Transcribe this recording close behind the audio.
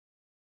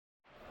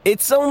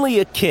It's only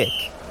a kick,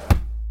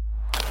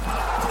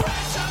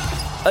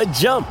 a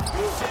jump,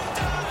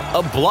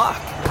 a block.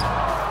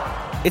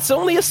 It's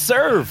only a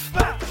serve.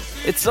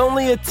 It's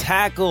only a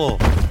tackle,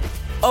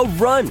 a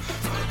run.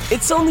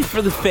 It's only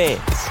for the fans.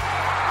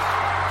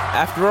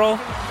 After all,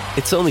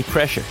 it's only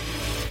pressure.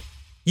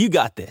 You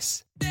got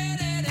this.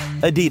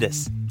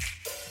 Adidas.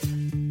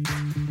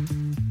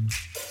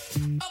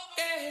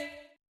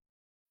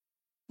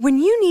 When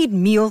you need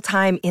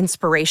mealtime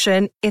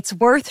inspiration, it's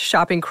worth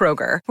shopping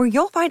Kroger, where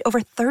you'll find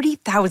over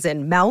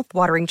 30,000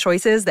 mouth-watering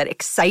choices that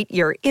excite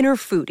your inner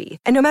foodie.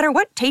 And no matter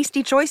what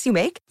tasty choice you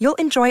make, you'll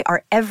enjoy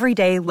our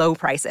everyday low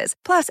prices,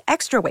 plus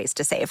extra ways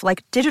to save,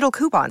 like digital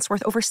coupons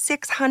worth over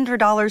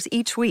 $600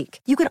 each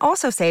week. You can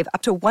also save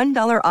up to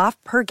 $1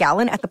 off per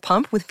gallon at the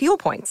pump with fuel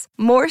points.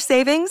 More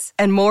savings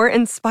and more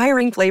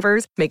inspiring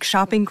flavors make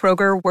shopping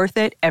Kroger worth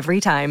it every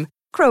time.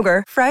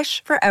 Kroger,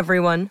 fresh for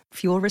everyone.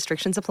 Fuel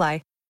restrictions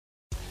apply.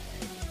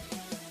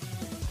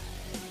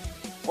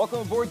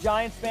 Welcome aboard,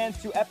 Giants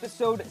fans, to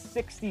episode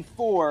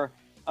 64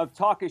 of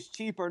Talk is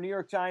Cheap, our New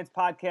York Giants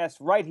podcast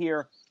right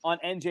here on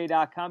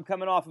NJ.com.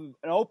 Coming off of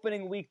an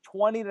opening week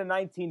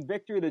 20-19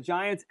 victory, the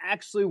Giants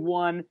actually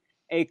won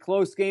a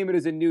close game. It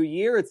is a new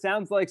year. It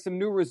sounds like some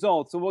new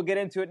results, so we'll get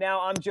into it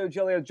now. I'm Joe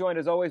Giglio, joined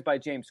as always by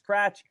James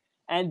Cratch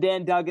and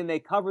Dan Duggan. They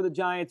cover the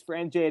Giants for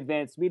NJ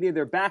Advanced Media.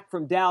 They're back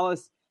from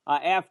Dallas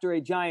after a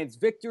Giants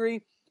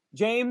victory.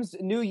 James,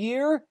 new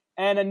year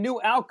and a new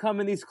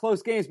outcome in these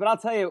close games. But I'll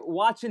tell you,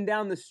 watching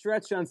down the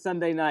stretch on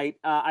Sunday night,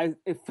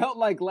 it felt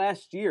like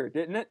last year,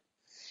 didn't it?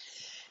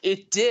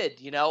 It did.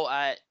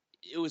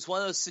 It was one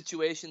of those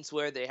situations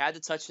where they had the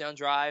touchdown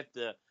drive.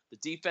 The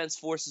defense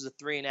forces a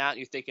 3-and-out, and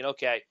you're thinking,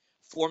 okay,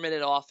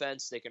 4-minute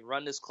offense. They can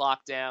run this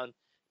clock down.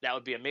 That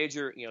would be a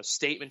major,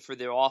 statement for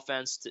their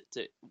offense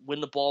to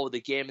win the ball with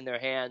the game in their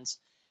hands.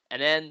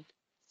 And then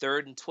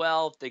 3rd and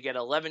 12, they get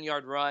an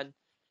 11-yard run.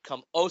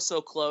 Come oh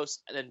so close,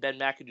 and then Ben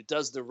McAdoo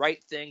does the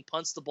right thing,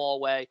 punts the ball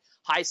away,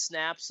 high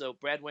snap, so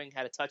Brad Wing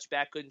had a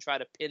touchback, couldn't try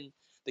to pin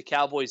the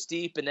Cowboys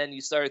deep, and then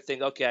you started to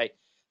think, okay,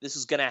 this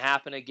is going to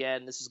happen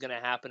again,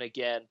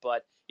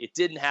 but it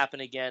didn't happen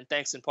again,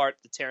 thanks in part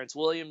to Terrence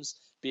Williams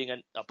being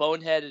a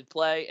boneheaded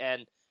play,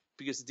 and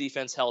because the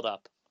defense held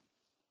up.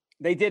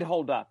 They did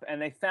hold up,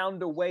 and they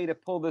found a way to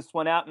pull this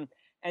one out,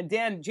 and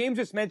Dan, James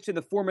just mentioned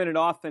the 4-minute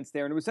offense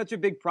there, and it was such a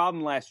big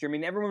problem last year. I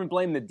mean, everyone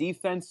blamed the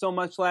defense so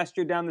much last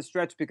year down the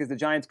stretch because the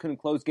Giants couldn't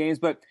close games,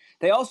 but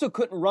they also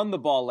couldn't run the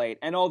ball late.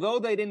 And although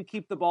they didn't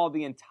keep the ball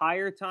the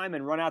entire time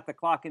and run out the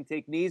clock and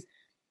take knees,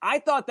 I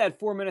thought that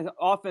 4-minute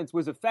offense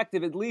was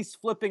effective, at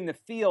least flipping the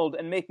field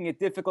and making it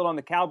difficult on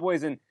the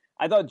Cowboys. And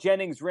I thought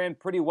Jennings ran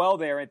pretty well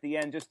there at the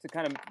end just to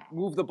kind of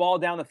move the ball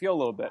down the field a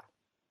little bit.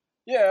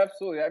 Yeah,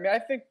 absolutely. I mean, I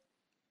think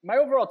my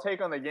overall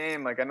take on the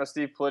game, I know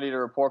Steve Politi, the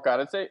report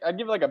guy, I'd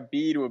give it a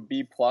B to a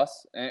B+,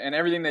 and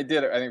everything they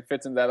did, I think,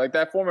 fits in that. Like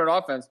that 4-minute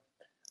offense,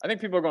 I think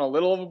people are going a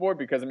little overboard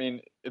because,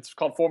 it's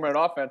called 4-minute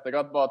offense. They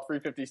got the ball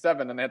at 3:57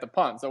 and they had to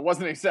punt, so it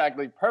wasn't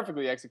exactly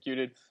perfectly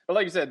executed. But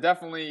like you said,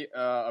 definitely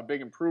a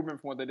big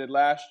improvement from what they did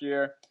last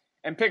year.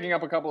 And picking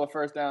up a couple of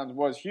first downs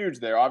was huge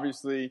there.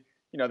 Obviously,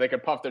 they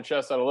could puff their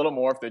chest out a little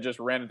more if they just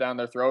ran it down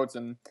their throats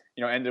and,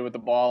 ended with the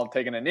ball and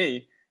taking a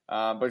knee.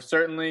 But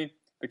certainly,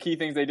 the key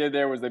things they did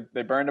there was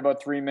they burned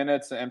about 3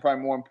 minutes and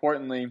probably more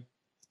importantly,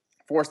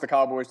 forced the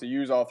Cowboys to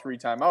use all 3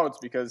 timeouts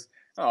because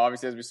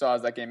obviously as we saw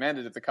as that game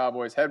ended, if the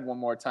Cowboys had one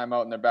more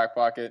timeout in their back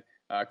pocket,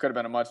 could have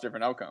been a much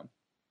different outcome.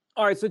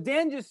 All right, so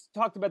Dan just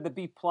talked about the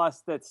B+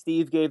 that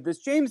Steve gave this.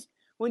 James,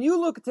 when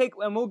you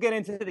and we'll get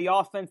into the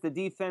offense, the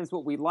defense,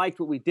 what we liked,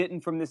 what we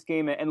didn't from this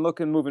game and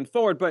looking moving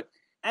forward, but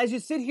as you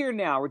sit here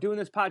now, we're doing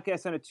this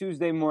podcast on a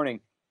Tuesday morning.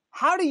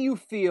 How do you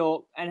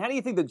feel, and how do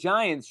you think the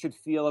Giants should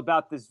feel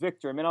about this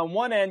victory? On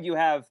one end, you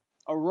have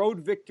a road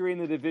victory in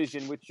the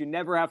division, which you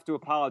never have to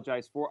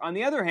apologize for. On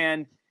the other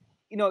hand,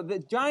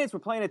 the Giants were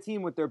playing a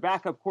team with their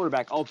backup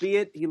quarterback,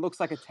 albeit he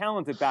looks like a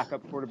talented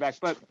backup quarterback.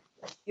 But,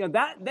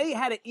 that they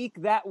had to eke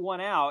that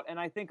one out. And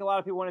I think a lot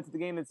of people went into the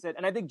game and said,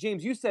 and I think,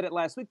 James, you said it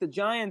last week, the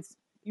Giants,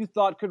 you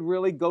thought could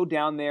really go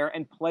down there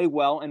and play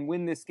well and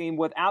win this game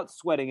without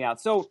sweating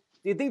out. So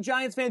do you think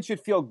Giants fans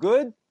should feel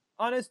good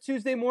on his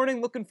Tuesday morning,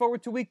 looking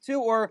forward to week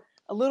 2, or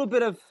a little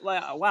bit of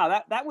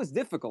wow, that was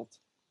difficult?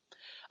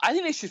 I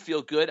think they should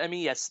feel good.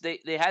 Yes,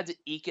 they had to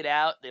eke it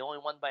out. They only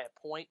won by a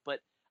point, but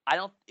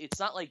it's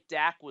not like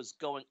Dak was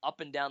going up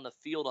and down the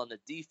field on the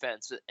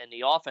defense and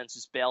the offense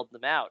just bailed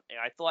them out. And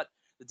I thought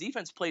the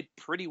defense played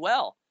pretty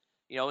well,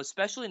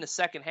 especially in the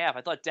second half.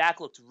 I thought Dak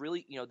looked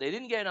really, they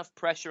didn't get enough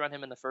pressure on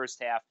him in the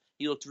first half.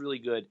 He looked really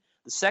good.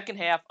 The second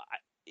half,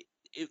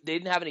 they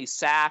didn't have any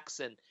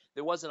sacks and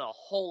there wasn't a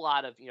whole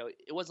lot of,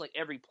 it wasn't like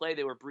every play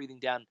they were breathing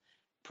down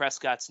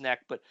Prescott's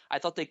neck, but I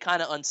thought they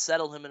kind of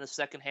unsettled him in the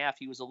second half.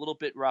 He was a little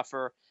bit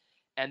rougher.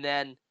 And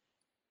then,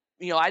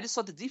 I just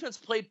thought the defense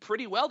played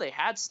pretty well. They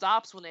had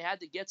stops when they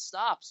had to get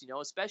stops,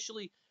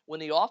 especially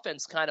when the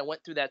offense kind of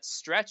went through that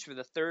stretch for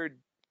the third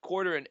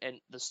quarter and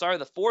the start of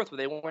the fourth where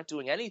they weren't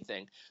doing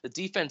anything. The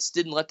defense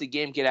didn't let the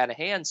game get out of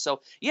hand.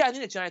 So, yeah, I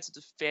think the Giants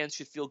fans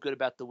should feel good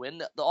about the win.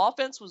 The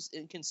offense was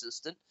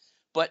inconsistent.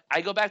 But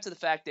I go back to the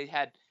fact they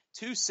had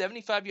 2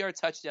 75-yard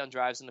touchdown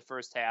drives in the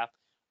first half.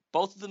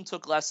 Both of them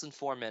took less than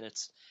 4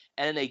 minutes.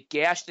 And then they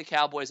gashed the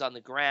Cowboys on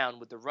the ground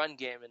with the run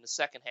game in the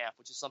second half,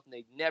 which is something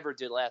they never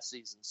did last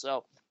season.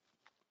 So,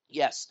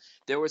 yes,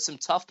 there were some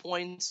tough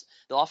points.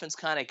 The offense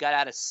kind of got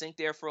out of sync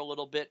there for a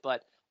little bit.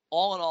 But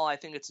all in all, I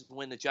think it's a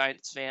win the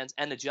Giants fans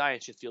and the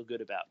Giants should feel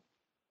good about.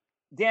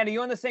 Dan, are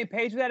you on the same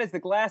page with that? Is the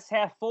glass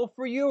half full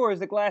for you, or is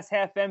the glass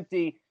half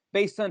empty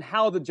based on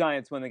how the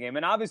Giants win the game?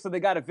 And obviously they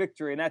got a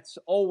victory, and that's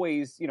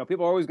always,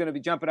 people are always going to be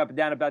jumping up and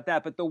down about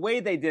that. But the way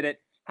they did it,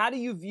 how do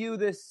you view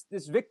this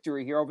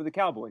victory here over the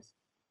Cowboys?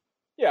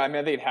 Yeah, I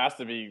think it has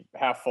to be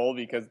half full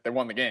because they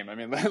won the game.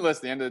 Listen,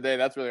 at the end of the day,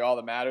 that's really all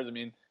that matters.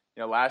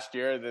 Last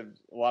year,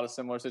 a lot of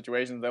similar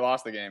situations, they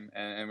lost the game,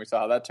 and we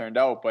saw how that turned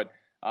out. But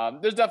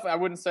there's definitely, I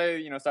wouldn't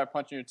say, start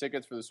punching your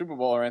tickets for the Super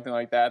Bowl or anything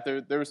like that.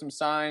 There were some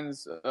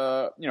signs,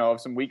 of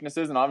some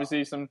weaknesses and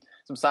obviously some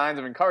signs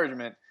of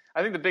encouragement.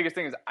 I think the biggest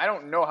thing is I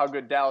don't know how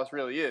good Dallas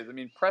really is.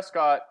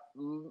 Prescott,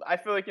 I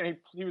feel like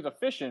he was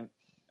efficient,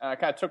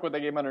 kind of took what they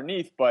gave him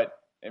underneath, but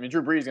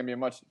Drew Brees is going to be a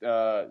much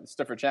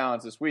stiffer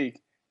challenge this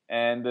week.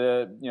 And,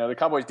 the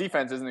Cowboys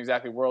defense isn't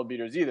exactly world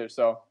beaters either.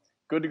 So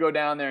good to go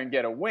down there and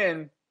get a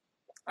win.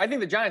 I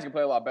think the Giants can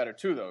play a lot better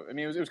too, though.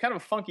 It was kind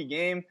of a funky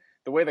game.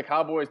 The way the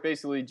Cowboys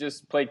basically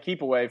just played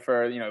keep away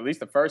for, at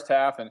least the first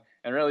half and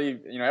really,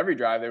 every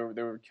drive, they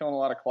were killing a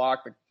lot of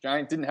clock. The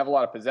Giants didn't have a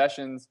lot of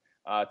possessions.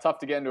 Tough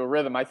to get into a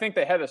rhythm. I think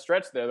they had a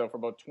stretch there, though, for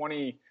about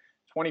 20,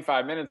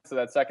 25 minutes of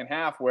that second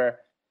half where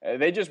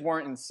they just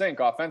weren't in sync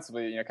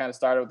offensively. Kind of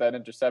started with that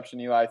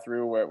interception Eli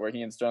threw where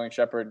he and Sterling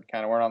Shepard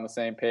kind of weren't on the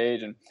same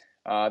page. And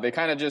they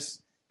kind of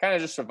just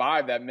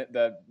survived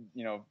that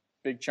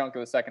big chunk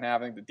of the second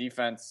half. I think the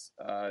defense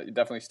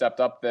definitely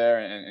stepped up there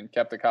and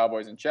kept the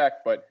Cowboys in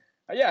check. But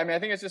I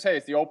think it's just, hey,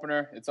 it's the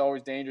opener. It's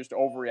always dangerous to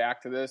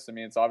overreact to this.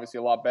 It's obviously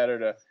a lot better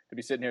to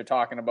be sitting here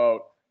talking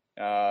about,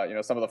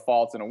 some of the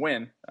faults in a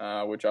win,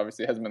 which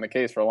obviously hasn't been the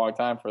case for a long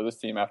time for this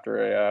team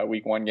after a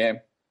week 1 game.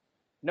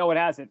 No, it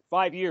hasn't.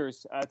 5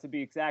 years, to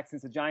be exact,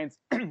 since the Giants,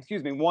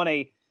 won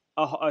a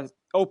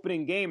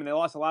opening game, and they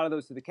lost a lot of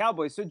those to the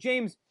Cowboys. So,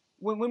 James,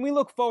 when we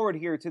look forward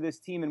here to this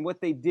team and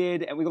what they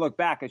did, and we look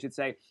back, I should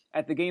say,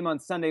 at the game on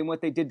Sunday and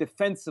what they did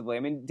defensively.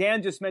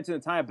 Dan just mentioned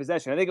the time of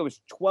possession. I think it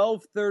was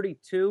 12:32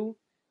 to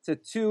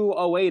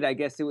 2:08, I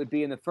guess it would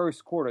be in the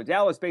first quarter.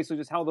 Dallas basically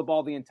just held the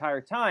ball the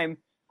entire time.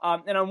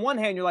 And on one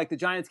hand, you're like, the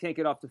Giants can't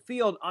get off the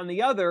field. On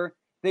the other,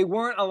 they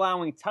weren't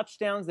allowing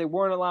touchdowns. They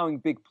weren't allowing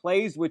big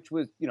plays, which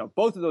was,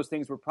 both of those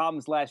things were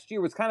problems last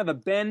year. It was kind of a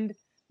bend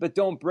but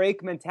don't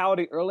break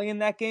mentality early in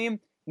that game.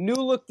 New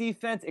look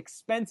defense,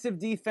 expensive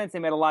defense. They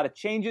made a lot of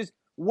changes.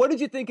 What did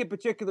you think in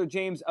particular,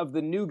 James, of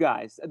the new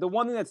guys? The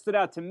one thing that stood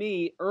out to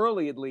me,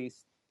 early at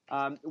least,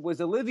 was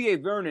Olivier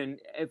Vernon.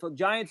 If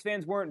Giants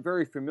fans weren't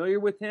very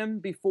familiar with him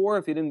before,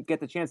 if you didn't get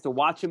the chance to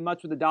watch him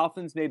much with the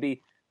Dolphins,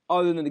 maybe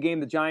other than the game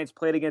the Giants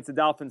played against the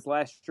Dolphins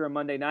last year on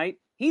Monday night,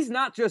 he's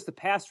not just a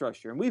pass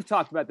rusher. And we've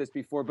talked about this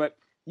before, but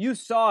you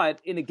saw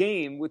it in a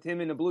game with him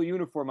in a blue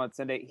uniform on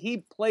Sunday. He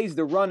plays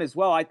the run as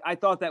well. I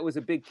thought that was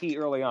a big key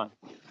early on.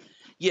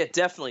 Yeah,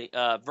 definitely.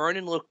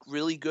 Vernon looked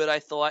really good, I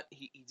thought.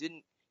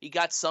 He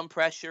got some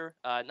pressure,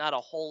 not a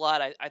whole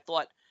lot. I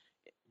thought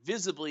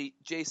visibly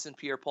Jason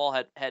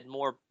Pierre-Paul had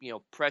more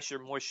pressure,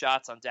 more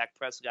shots on Dak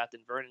Prescott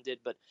than Vernon did.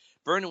 But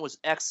Vernon was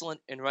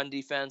excellent in run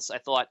defense. I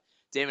thought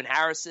Damon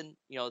Harrison,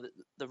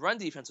 the run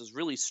defense was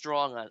really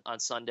strong on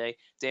Sunday.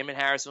 Damon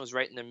Harrison was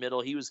right in the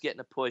middle. He was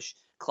getting a push,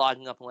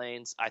 clogging up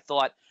lanes. I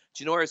thought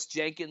Janoris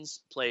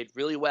Jenkins played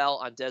really well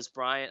on Des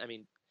Bryant.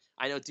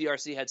 I know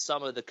DRC had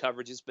some of the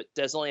coverages, but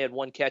Des only had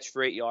 1 catch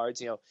for 8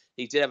 yards.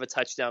 He did have a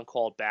touchdown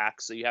called back,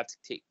 so you have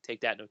to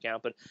take that into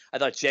account. But I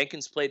thought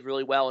Jenkins played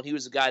really well, and he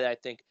was a guy that I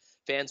think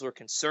fans were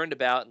concerned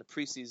about in the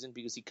preseason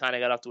because he kind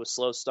of got off to a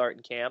slow start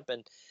in camp.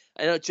 And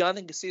I know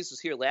Jonathan Casillas was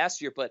here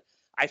last year, but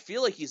I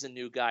feel like he's a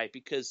new guy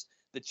because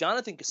the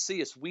Jonathan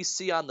Casillas we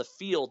see on the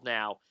field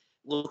now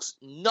looks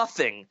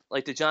nothing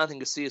like the Jonathan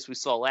Casillas we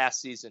saw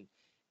last season.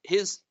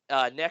 His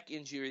neck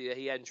injury that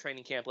he had in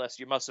training camp last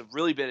year must have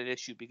really been an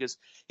issue because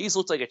he's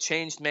looked like a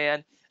changed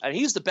man.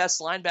 He's the best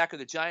linebacker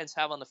the Giants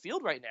have on the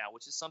field right now,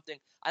 which is something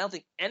I don't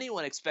think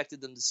anyone expected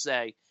them to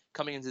say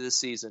coming into this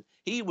season.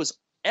 He was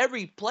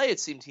every play it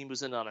seemed he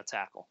was in on a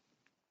tackle.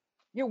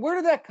 Yeah, where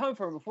did that come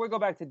from? Before we go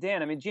back to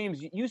Dan,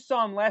 James, you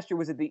saw him last year.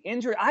 Was it the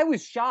injury? I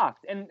was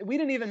shocked, and we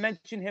didn't even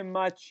mention him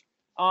much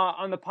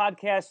on the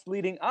podcast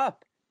leading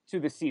up to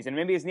the season.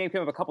 Maybe his name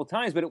came up a couple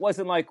times, but it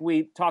wasn't like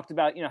we talked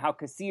about, how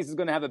Casillas is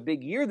going to have a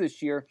big year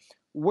this year.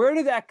 Where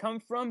did that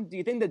come from? Do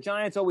you think the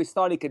Giants always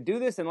thought he could do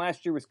this, and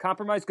last year was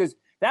compromised? Because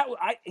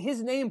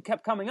his name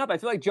kept coming up. I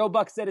feel like Joe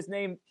Buck said his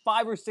name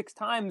 5 or 6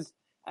 times,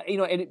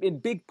 in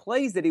big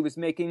plays that he was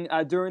making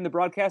during the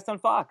broadcast on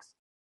Fox.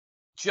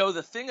 Joe,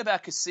 the thing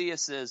about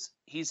Casillas is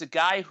he's a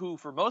guy who,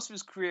 for most of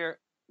his career,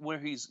 where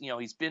he's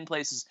been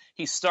places,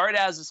 he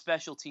started as a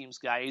special teams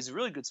guy. He's a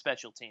really good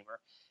special teamer.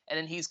 And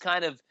then he's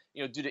kind of,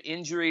 due to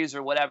injuries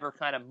or whatever,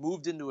 kind of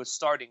moved into a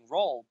starting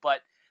role.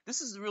 But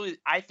this is really,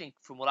 I think,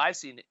 from what I've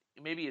seen,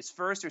 maybe his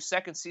first or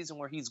second season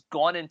where he's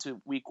gone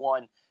into week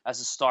one as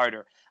a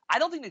starter. I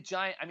don't think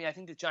I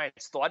think the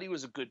Giants thought he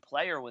was a good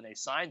player when they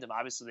signed him.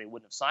 Obviously, they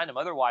wouldn't have signed him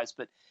otherwise,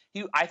 but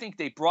I think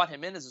they brought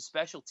him in as a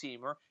special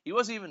teamer. He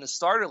wasn't even a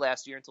starter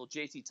last year until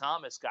J.T.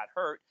 Thomas got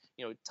hurt.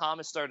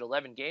 Thomas started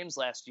 11 games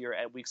last year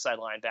at weak side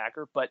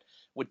linebacker, but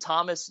with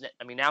Thomas,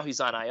 now he's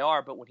on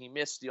IR, but when he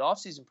missed the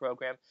offseason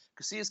program,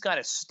 Casillas kind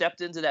of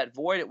stepped into that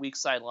void at weak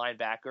side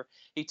linebacker.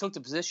 He took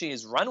the position,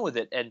 he's run with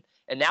it, and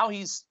now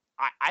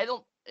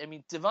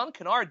Devon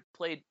Kennard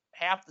played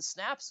half the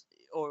snaps,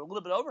 or a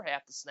little bit over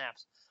half the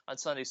snaps on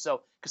Sunday.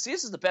 So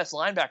Casillas is the best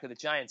linebacker the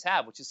Giants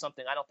have, which is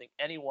something I don't think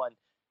anyone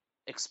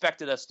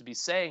expected us to be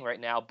saying right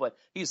now, but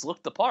he's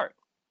looked the part.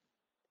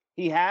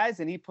 He has,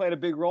 and he played a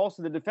big role.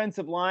 So the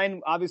defensive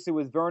line, obviously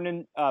with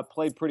Vernon,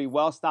 played pretty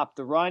well, stopped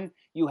the run.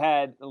 You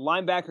had the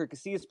linebacker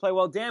Casillas play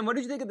well. Dan, what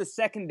did you think of the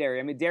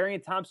secondary?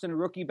 Darian Thompson,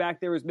 rookie back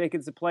there, was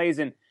making some plays,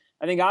 and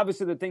I think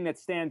obviously the thing that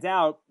stands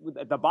out,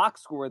 at the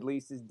box score at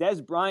least, is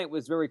Dez Bryant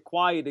was very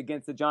quiet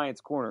against the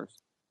Giants'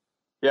 corners.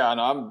 Yeah,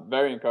 no, I'm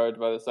very encouraged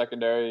by the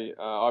secondary.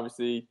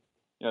 Obviously,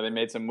 they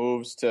made some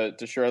moves to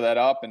shore that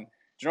up. And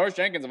Janoris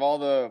Jenkins, of all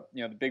the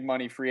the big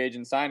money free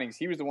agent signings,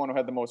 he was the one who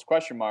had the most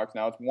question marks.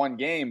 Now it's one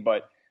game,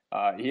 but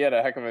he had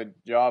a heck of a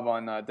job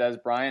on Dez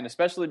Bryant,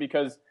 especially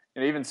because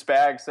even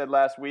Spags said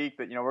last week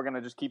that we're going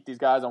to just keep these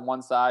guys on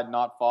one side,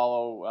 not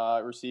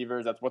follow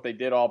receivers. That's what they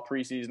did all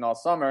preseason, all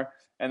summer,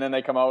 and then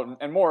they come out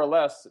and more or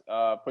less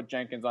put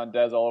Jenkins on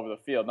Dez all over the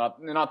field.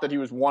 Not that he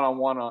was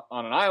one-on-one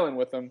on an island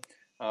with him.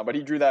 But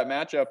he drew that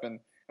matchup, and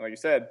like you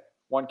said,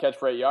 1 catch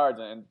for 8 yards,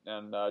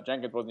 and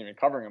Jenkins wasn't even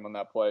covering him on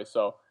that play.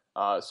 So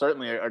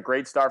certainly a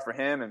great start for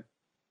him. And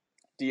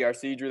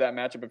DRC drew that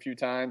matchup a few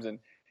times, and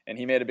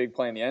he made a big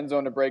play in the end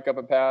zone to break up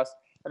a pass.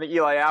 I think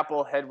Eli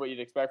Apple had what you'd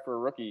expect for a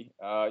rookie.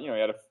 He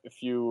had a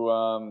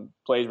few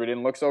plays where he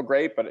didn't look so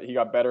great, but he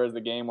got better as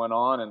the game went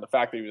on. And the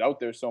fact that he was out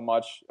there so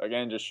much,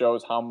 again, just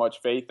shows how much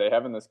faith they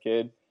have in this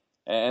kid.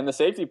 And the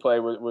safety play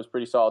was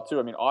pretty solid,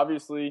 too.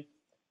 Obviously,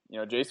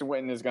 Jason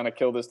Witten is going to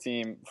kill this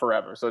team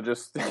forever. So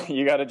just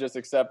you got to just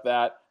accept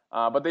that.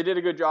 But they did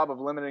a good job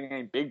of limiting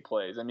any big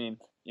plays.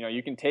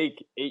 You can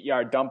take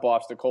 8-yard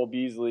dump-offs to Cole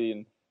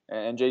Beasley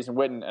and Jason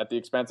Witten at the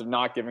expense of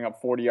not giving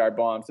up 40-yard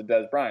bombs to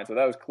Dez Bryant. So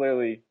that was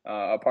clearly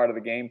a part of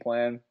the game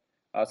plan.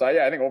 I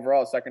think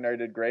overall the secondary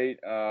did great.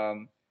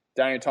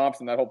 Darian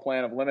Thompson, that whole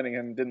plan of limiting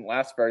him didn't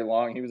last very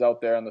long. He was out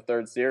there on the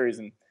third series,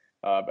 and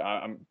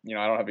I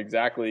don't have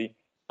exactly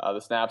the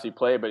snaps he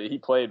played, but he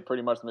played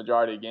pretty much the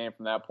majority of the game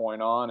from that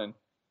point on, and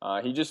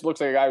he just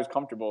looks like a guy who's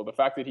comfortable. The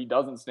fact that he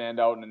doesn't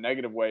stand out in a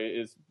negative way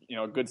is,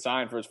 a good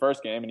sign for his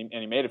first game, and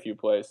he made a few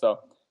plays. So,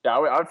 yeah,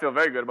 I would feel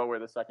very good about where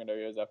the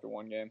secondary is after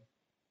one game.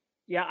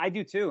 Yeah, I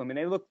do too.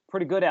 They look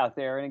pretty good out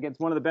there, and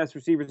against one of the best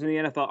receivers in the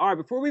NFL. All right,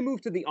 before we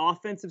move to the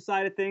offensive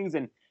side of things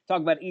and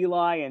talk about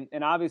Eli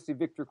and obviously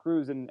Victor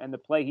Cruz and the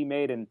play he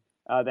made and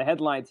the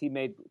headlines he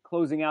made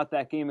closing out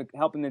that game and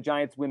helping the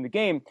Giants win the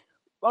game,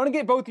 I want to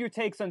get both your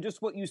takes on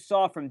just what you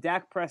saw from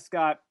Dak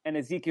Prescott and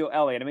Ezekiel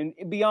Elliott.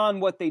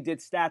 Beyond what they did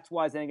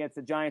stats-wise and against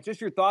the Giants,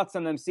 just your thoughts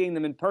on them, seeing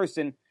them in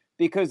person,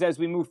 because as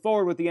we move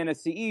forward with the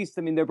NFC East,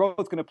 they're both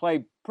going to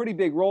play pretty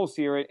big roles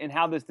here in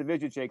how this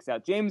division shakes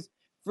out. James,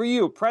 for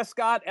you,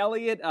 Prescott,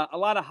 Elliott, a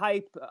lot of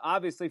hype,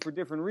 obviously for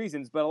different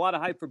reasons, but a lot of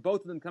hype for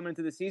both of them coming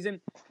into the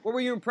season. What were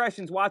your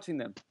impressions watching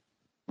them?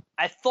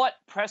 I thought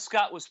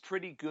Prescott was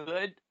pretty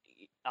good.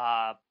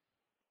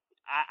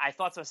 I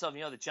thought to myself,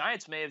 the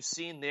Giants may have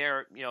seen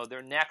their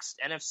next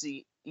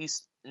NFC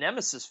East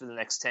nemesis for the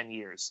next 10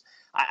 years.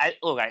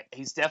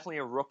 He's definitely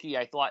a rookie.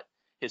 I thought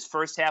his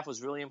first half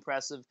was really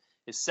impressive.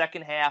 His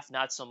second half,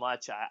 not so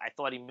much. I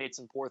thought he made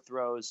some poor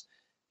throws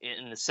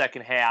in the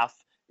second half.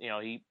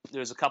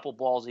 There's a couple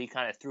balls he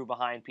kind of threw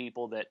behind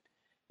people that,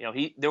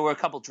 there were a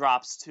couple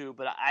drops too,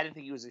 but I didn't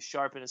think he was as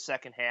sharp in the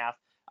second half.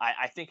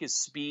 I think his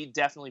speed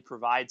definitely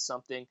provides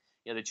something.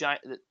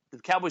 The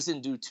Cowboys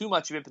didn't do too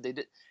much of it,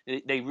 but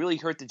they really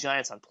hurt the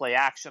Giants on play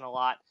action a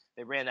lot.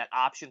 They ran that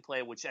option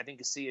play, which I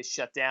think Casillas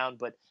shut down,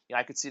 but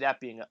I could see that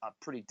being a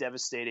pretty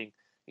devastating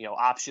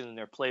option in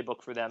their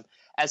playbook for them.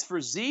 As for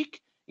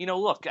Zeke,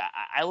 look,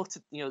 I looked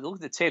at look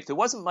at the tape. There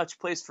wasn't much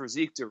place for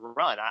Zeke to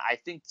run. I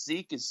think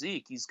Zeke is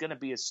Zeke. He's going to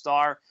be a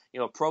star,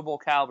 Pro Bowl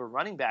caliber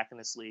running back in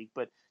this league.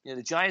 But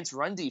the Giants'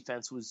 run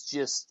defense was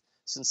just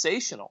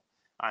sensational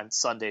on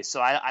Sunday.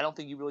 So I don't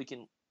think you really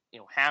can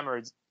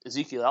hammer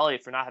Ezekiel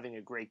Elliott for not having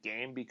a great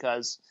game,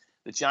 because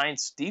the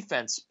Giants'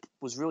 defense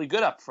was really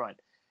good up front.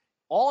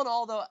 All in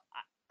all, though,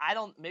 I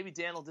don't. Maybe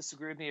Dan will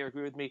disagree with me or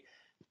agree with me.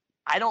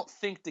 I don't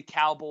think the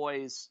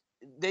Cowboys,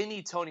 they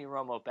need Tony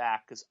Romo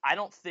back, because I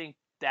don't think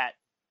that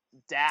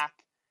Dak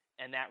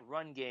and that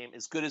run game,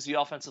 as good as the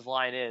offensive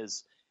line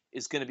is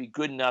going to be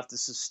good enough to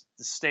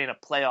sustain a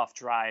playoff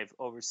drive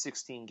over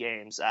 16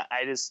 games.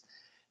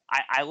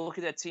 I look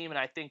at that team and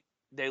I think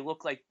they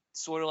look like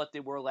sort of like they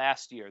were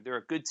last year. They're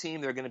a good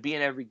team. They're going to be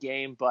in every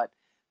game, but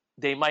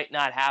they might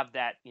not have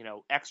that,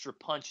 extra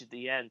punch at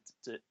the end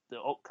to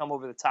come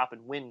over the top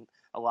and win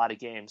a lot of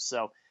games.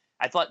 So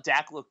I thought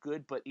Dak looked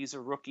good, but he's a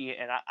rookie,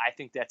 and I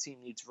think that team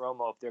needs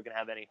Romo if they're going to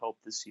have any hope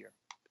this year.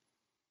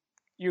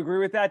 You agree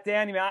with that,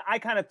 Dan? I mean, I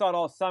kind of thought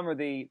all summer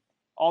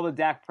all the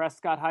Dak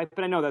Prescott hype,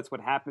 but I know that's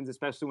what happens,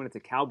 especially when it's a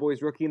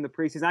Cowboys rookie in the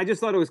preseason. I just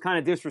thought it was kind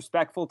of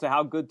disrespectful to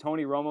how good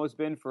Tony Romo's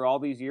been for all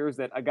these years,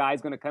 that a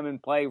guy's going to come and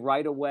play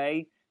right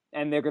away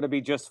and they're going to be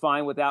just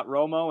fine without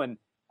Romo. And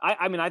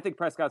I mean, I think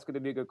Prescott's going to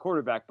be a good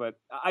quarterback, but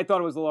I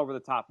thought it was a little over the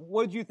top.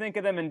 What did you think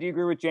of them? And do you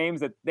agree with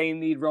James that they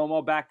need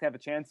Romo back to have a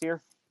chance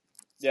here?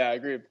 Yeah, I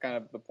agree with kind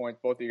of the points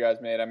both of you guys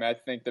made. I mean, I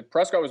think that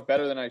Prescott was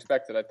better than I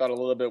expected. I thought a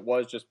little bit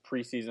was just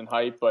preseason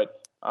hype,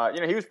 but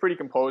he was pretty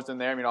composed in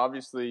there. I mean,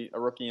 obviously, a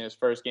rookie in his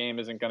first game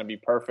isn't going to be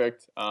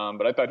perfect,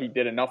 but I thought he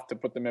did enough to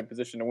put them in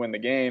position to win the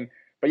game.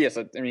 But yes,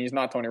 I mean, he's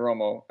not Tony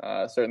Romo,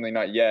 certainly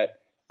not yet.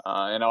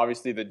 And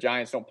obviously, the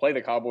Giants don't play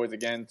the Cowboys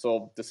again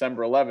until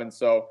December 11th,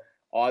 so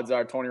odds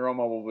are Tony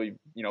Romo will be,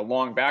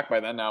 long back by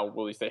then. Now,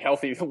 will he stay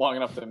healthy long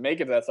enough to make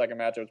it to that second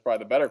matchup? It's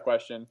probably the better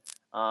question.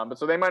 But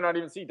so they might not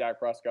even see Dak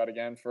Prescott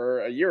again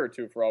for a year or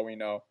two, for all we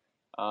know.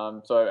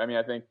 So I mean,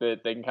 I think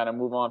that they can kind of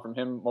move on from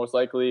him most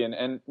likely.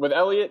 And with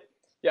Elliott,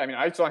 yeah, I mean,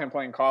 I saw him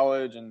play in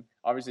college, and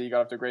obviously he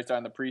got off to a great start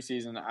in the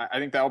preseason. I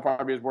think that will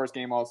probably be his worst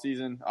game all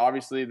season.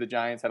 Obviously, the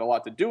Giants had a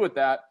lot to do with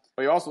that.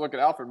 But you also look at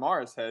Alfred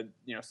Morris had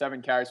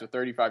 7 carries for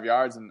 35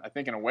 yards, and I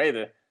think in a way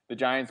the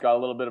Giants got a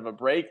little bit of a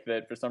break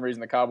that for some reason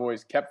the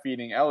Cowboys kept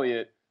feeding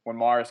Elliott when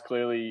Morris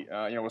clearly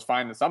was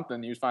finding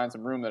something. He was finding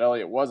some room that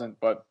Elliott wasn't,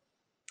 but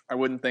I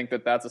wouldn't think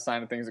that that's a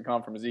sign of things to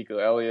come from Ezekiel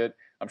Elliott.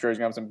 I'm sure he's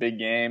going to have some big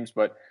games,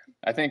 but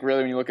I think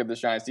really when you look at the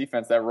Giants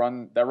defense, that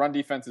run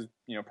defense is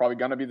probably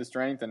going to be the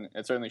strength, and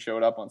it certainly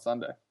showed up on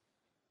Sunday.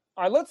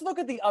 All right, let's look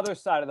at the other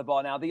side of the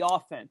ball now, the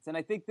offense. And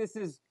I think this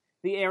is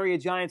the area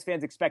Giants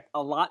fans expect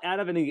a lot out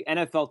of, and the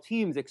NFL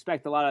teams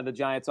expect a lot out of the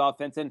Giants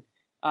offense. And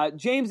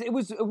James, it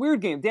was a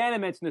weird game. Dan, I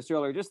mentioned this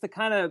earlier, just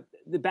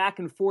the back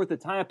and forth, the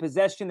time of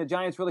possession, the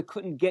Giants really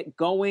couldn't get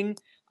going.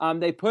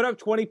 They put up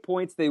 20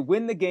 points. They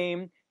win the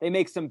game. They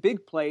make some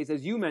big plays,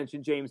 as you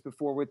mentioned, James,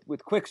 before,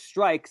 with quick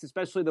strikes,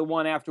 especially the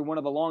one after one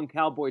of the long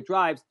Cowboy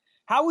drives.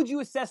 How would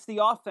you assess the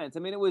offense? I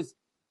mean, it was,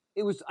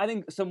 I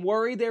think, some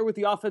worry there with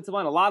the offensive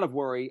line, a lot of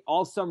worry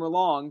all summer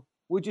long.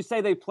 Would you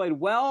say they played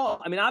well?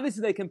 I mean,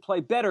 obviously they can play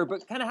better,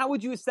 but kind of how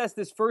would you assess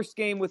this first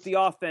game with the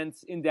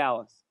offense in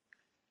Dallas?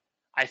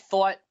 I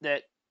thought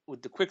that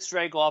with the quick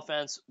strike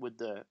offense, with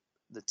the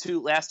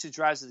last two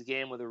drives of the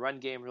game where the run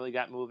game really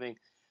got moving,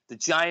 the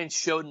Giants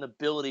showed an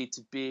ability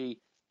to be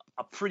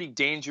a pretty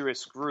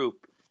dangerous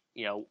group,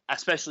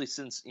 especially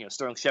since,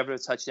 Sterling Shepard had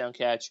a touchdown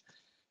catch,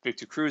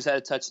 Victor Cruz had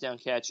a touchdown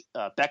catch,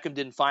 Beckham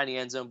didn't find the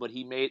end zone, but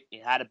he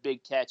had a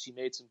big catch, he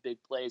made some big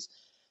plays.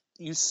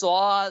 You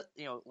saw,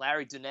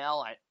 Larry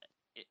Donnell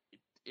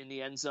in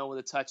the end zone with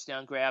a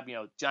touchdown grab.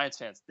 Giants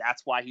fans,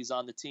 that's why he's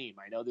on the team.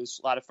 I know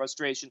there's a lot of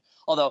frustration,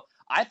 although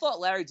I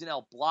thought Larry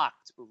Donnell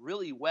blocked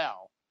really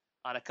well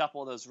on a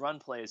couple of those run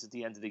plays at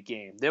the end of the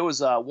game. There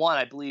was one,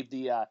 I believe,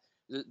 the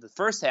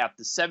first half,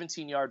 the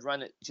 17-yard run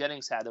that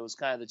Jennings had, that was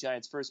kind of the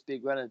Giants' first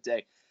big run of the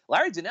day.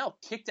 Larry Donnell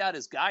kicked out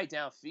his guy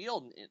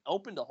downfield and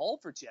opened a hole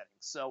for Jennings.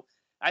 So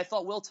I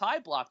thought Will Tye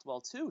blocked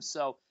well too.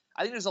 So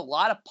I think there's a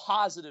lot of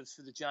positives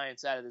for the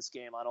Giants out of this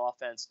game on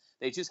offense.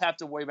 They just have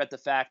to worry about the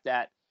fact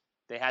that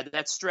they had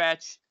that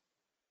stretch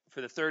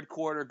for the third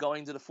quarter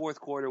going to the fourth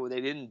quarter where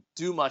they didn't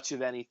do much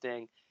of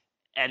anything.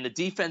 And the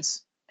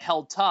defense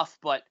held tough,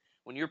 but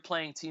when you're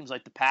playing teams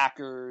like the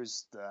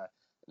Packers,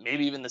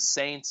 maybe even the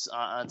Saints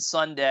on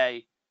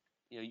Sunday,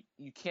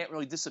 you can't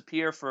really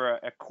disappear for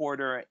a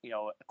quarter,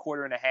 a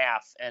quarter and a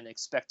half and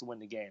expect to win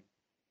the game.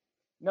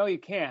 No, you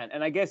can't.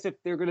 And I guess if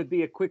they're going to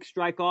be a quick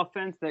strike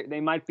offense, they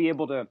might be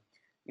able to,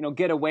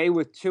 get away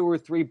with 2 or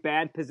 3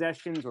 bad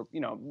possessions, or,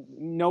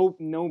 no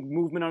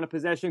movement on a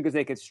possession because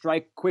they could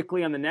strike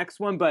quickly on the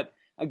next one. But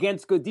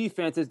against good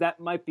defenses, that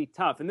might be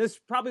tough. And this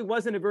probably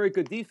wasn't a very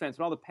good defense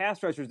with all the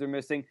pass rushers they're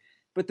missing.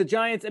 But the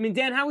Giants, I mean,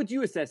 Dan, how would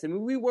you assess it? I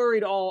mean, we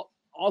worried all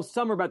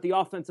summer about the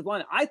offensive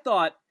line. I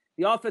thought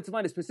the offensive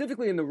line,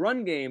 specifically in the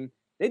run game,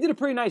 they did a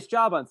pretty nice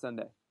job on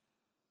Sunday.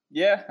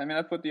 Yeah, I mean,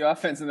 I put the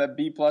offense in that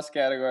B-plus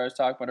category I was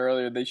talking about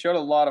earlier. They showed a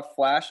lot of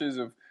flashes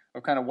of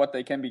kind of what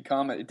they can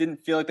become. It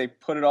didn't feel like they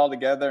put it all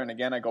together. And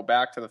again, I go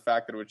back to the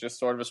fact that it was just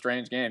sort of a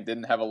strange game.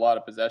 Didn't have a lot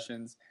of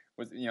possessions.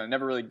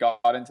 Never really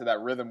got into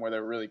that rhythm where they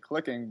were really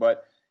clicking.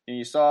 But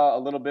you saw a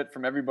little bit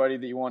from everybody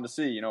that you wanted to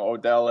see.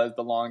 Odell has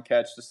the long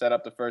catch to set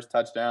up the first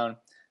touchdown.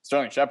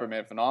 Sterling Shepard made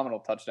a phenomenal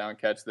touchdown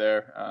catch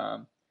there.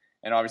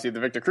 And obviously the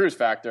Victor Cruz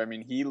factor. I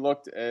mean, he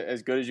looked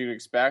as good as you'd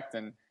expect.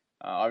 And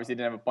obviously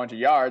didn't have a bunch of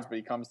yards, but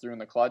he comes through in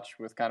the clutch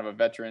with kind of a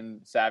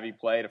veteran savvy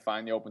play to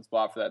find the open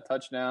spot for that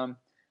touchdown.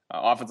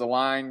 Offensive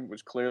line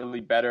was clearly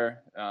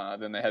better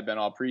than they had been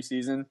all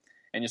preseason.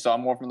 And you saw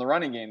more from the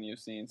running game than you've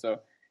seen. So,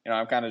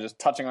 I'm kind of just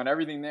touching on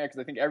everything there because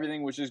I think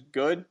everything was just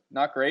good,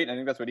 not great. And I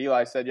think that's what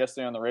Eli said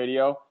yesterday on the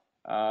radio.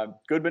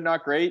 Good but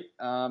not great.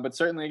 But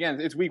certainly, again,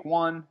 it's week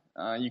 1.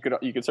 You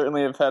could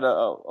certainly have had a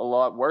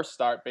lot worse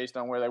start based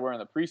on where they were in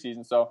the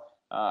preseason. So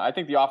I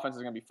think the offense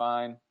is going to be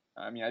fine.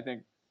 I mean, I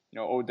think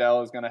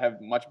Odell is going to have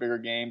much bigger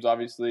games,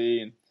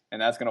 obviously,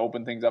 and that's going to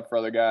open things up for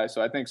other guys.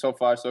 So I think so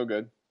far so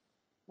good.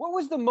 What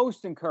was the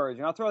most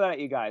encouraging? I'll throw that at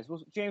you guys.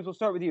 James, we'll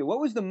start with you. What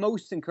was the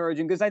most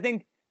encouraging? Because I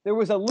think there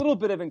was a little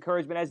bit of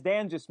encouragement, as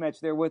Dan just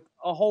mentioned there, with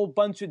a whole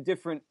bunch of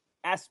different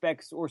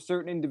aspects or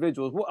certain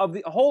individuals of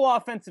the whole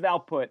offensive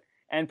output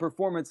and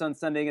performance on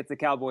Sunday against the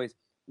Cowboys.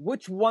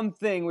 Which one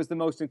thing was the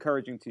most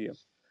encouraging to you?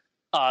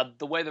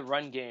 The way the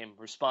run game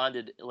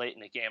responded late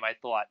in the game, I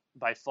thought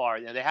by far.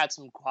 They had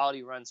some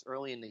quality runs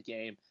early in the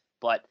game,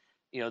 but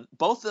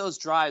both of those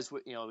drives.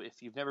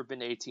 If you've never been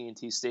to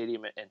AT&T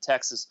Stadium in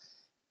Texas,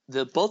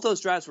 both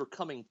those drives were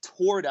coming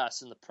toward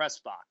us in the press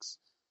box,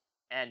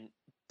 and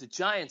the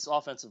Giants'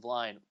 offensive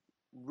line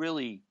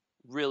really,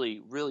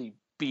 really, really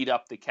beat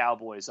up the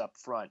Cowboys up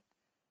front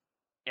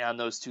on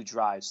those two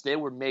drives. They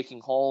were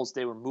making holes.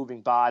 They were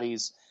moving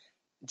bodies.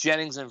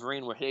 Jennings and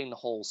Vereen were hitting the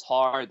holes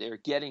hard. They were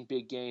getting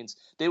big gains.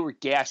 They were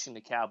gashing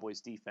the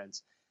Cowboys'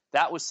 defense.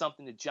 That was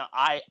something that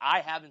I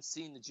haven't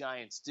seen the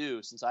Giants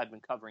do since I've been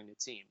covering the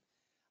team.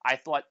 I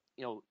thought,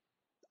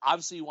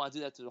 obviously you want to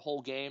do that through the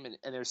whole game,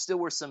 and there still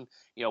were some,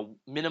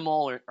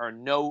 minimal or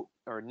no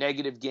or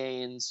negative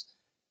gains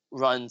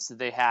runs that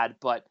they had,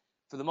 but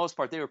for the most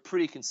part, they were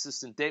pretty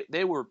consistent.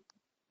 They were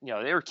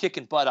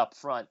kicking butt up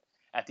front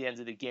at the end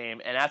of the game,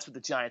 and that's what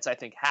the Giants, I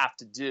think, have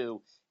to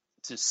do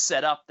to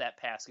set up that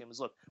pass game.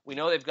 Look, we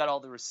know they've got all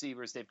the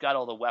receivers, they've got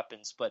all the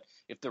weapons, but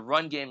if the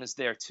run game is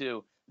there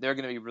too, they're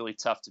going to be really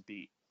tough to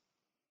beat.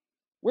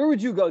 Where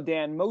would you go,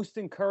 Dan? Most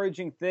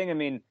encouraging thing? I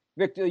mean,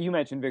 Victor, you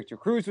mentioned Victor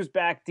Cruz was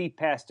back, deep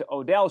pass to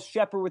Odell,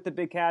 Shepard with the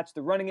big catch,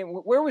 the running game.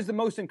 Where was the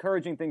most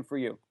encouraging thing for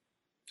you?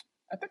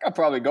 I think I'll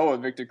probably go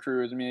with Victor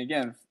Cruz. I mean,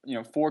 again,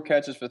 4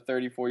 catches for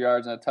 34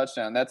 yards and a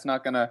touchdown. That's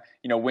not going to,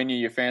 win you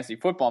your fantasy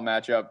football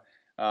matchup.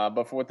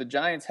 But for what the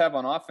Giants have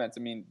on offense,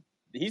 I mean,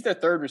 he's their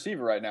third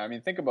receiver right now. I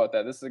mean, think about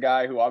that. This is a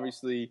guy who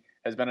obviously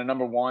has been a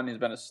number one, has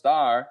been a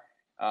star.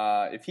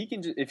 If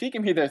he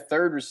can be their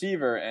third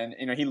receiver, and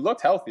he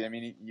looked healthy. I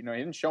mean, he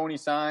didn't show any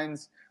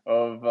signs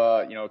of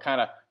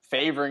kind of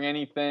favoring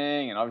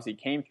anything, and obviously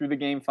came through the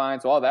game fine.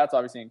 So all that's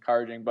obviously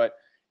encouraging. But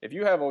if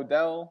you have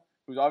Odell,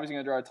 who's obviously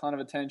going to draw a ton of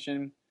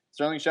attention,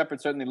 Sterling Shepard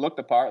certainly looked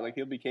the part. Like,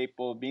 he'll be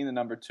capable of being the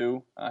number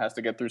 2. Has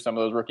to get through some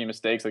of those rookie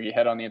mistakes, like he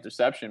had on the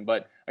interception.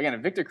 But again, if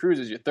Victor Cruz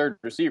is your third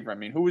receiver, I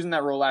mean, who was in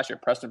that role last year?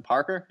 Preston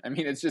Parker. I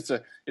mean, it's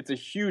a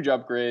huge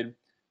upgrade.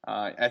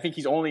 I think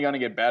he's only going to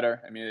get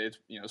better. I mean, it's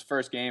his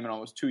first game in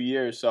almost 2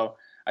 years. So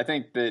I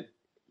think that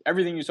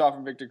everything you saw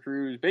from Victor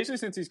Cruz, basically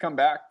since he's come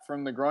back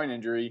from the groin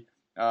injury,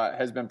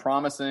 has been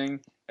promising.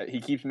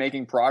 He keeps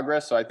making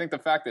progress. So I think the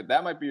fact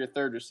that might be your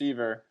third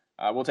receiver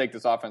will take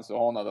this offense to a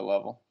whole nother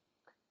level.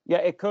 Yeah,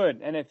 it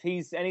could. And if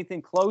he's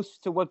anything close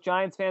to what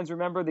Giants fans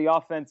remember, the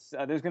offense,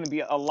 there's going to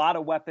be a lot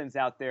of weapons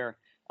out there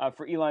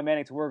for Eli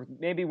Manning to work.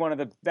 Maybe one of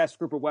the best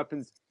group of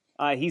weapons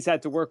he's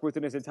had to work with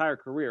in his entire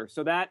career.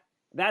 So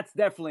that's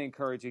definitely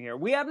encouraging here.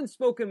 We haven't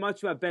spoken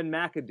much about Ben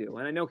McAdoo,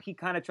 and I know he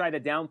kind of tried to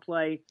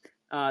downplay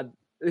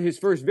his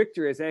first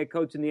victory as head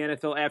coach in the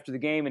NFL after the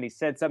game, and he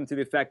said something to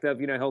the effect of,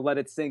 he'll let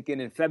it sink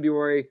in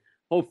February.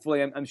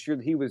 Hopefully, I'm sure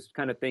that he was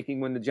kind of thinking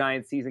when the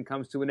Giants season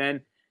comes to an end.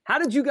 How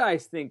did you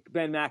guys think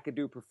Ben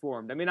McAdoo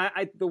performed? I mean,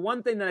 the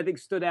one thing that I think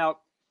stood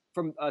out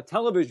from a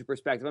television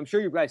perspective, I'm sure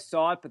you guys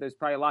saw it, but there's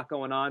probably a lot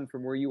going on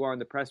from where you are in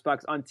the press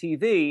box. On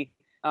TV,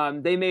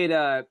 they made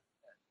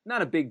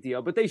not a big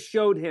deal, but they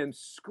showed him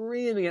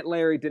screaming at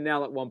Larry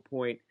Donnell at one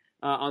point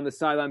on the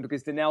sideline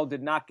because Donnell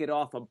did not get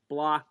off a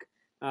block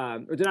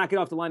or did not get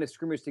off the line of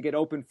scrimmage to get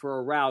open for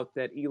a route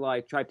that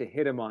Eli tried to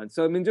hit him on.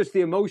 So, I mean, just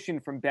the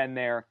emotion from Ben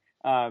there,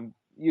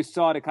 you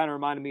saw it kind of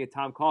reminded me of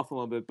Tom Coughlin a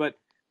little bit. But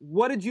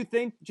what did you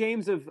think,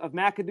 James, of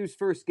McAdoo's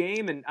first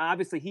game? And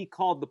obviously he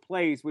called the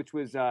plays, which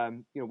was,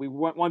 we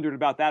wondered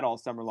about that all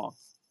summer long.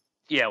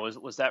 Yeah,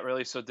 was that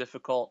really so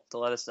difficult to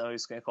let us know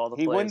he's going to call the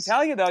plays? He wouldn't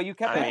tell you, though. You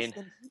kept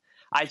asking.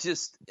 I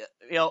just,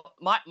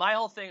 my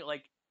whole thing,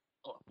 like,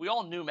 we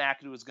all knew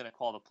McAdoo was going to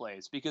call the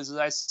plays because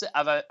as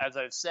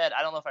I've said,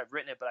 I don't know if I've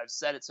written it, but I've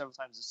said it several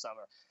times this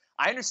summer.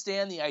 I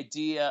understand the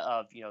idea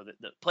of,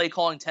 the play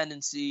calling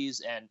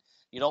tendencies and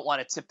you don't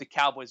want to tip the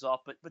Cowboys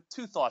off, but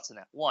 2 thoughts on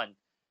that. One,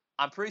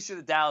 I'm pretty sure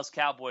the Dallas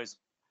Cowboys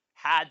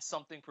had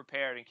something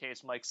prepared in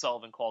case Mike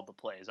Sullivan called the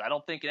plays. I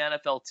don't think an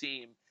NFL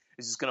team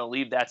is just going to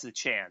leave that to the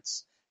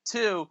chance.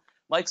 2,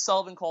 Mike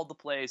Sullivan called the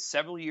plays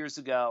several years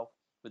ago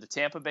with the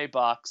Tampa Bay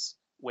Bucs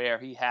where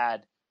he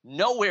had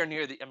nowhere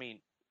near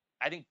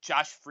I think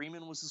Josh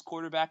Freeman was his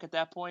quarterback at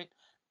that point.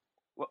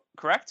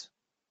 Correct?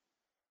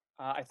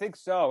 I think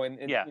so.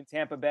 In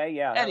Tampa Bay,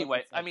 yeah.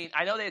 Anyway,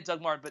 I know they had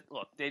Doug Martin, but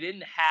look, they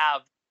didn't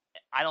have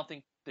 – I don't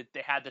think that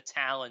they had the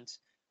talent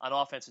on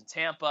offense in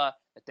Tampa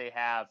that they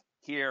have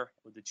here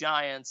with the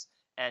Giants.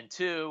 And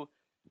 2,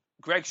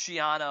 Greg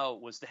Schiano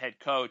was the head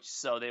coach,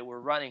 so they were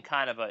running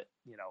kind of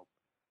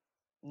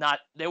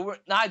they were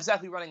not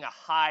exactly running a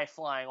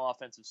high-flying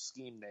offensive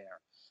scheme there.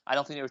 I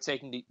don't think they were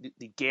taking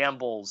the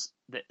gambles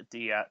that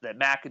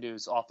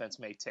McAdoo's offense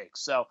may take.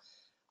 So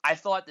I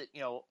thought that,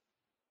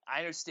 I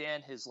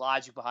understand his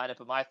logic behind it,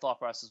 but my thought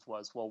process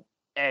was, well,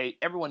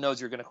 everyone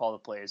knows you're going to call the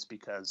plays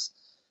because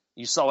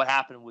you saw what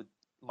happened with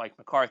Mike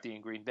McCarthy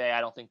in Green Bay. I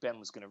don't think Ben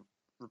was going to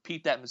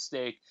repeat that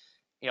mistake.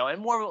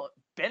 and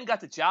Ben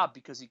got the job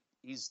because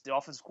he's the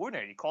offensive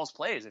coordinator. He calls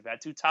plays. They've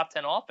had 2 top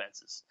 10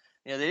 offenses.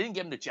 They didn't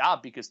give him the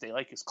job because they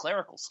like his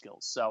clerical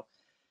skills. So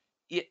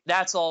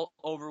that's all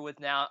over with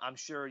now. I'm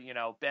sure,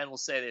 Ben will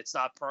say that it's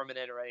not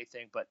permanent or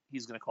anything, but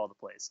he's going to call the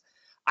plays.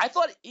 I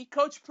thought he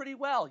coached pretty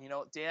well.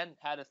 Dan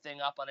had a thing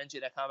up on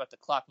NJ.com about the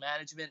clock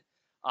management.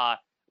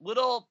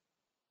 Little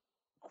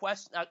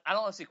question, I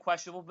don't want to say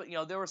questionable, but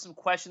there were some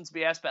questions to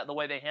be asked about the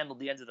way they handled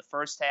the end of the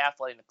first half,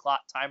 letting the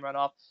clock time run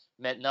off.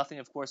 Meant nothing,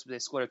 of course, but they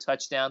scored a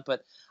touchdown.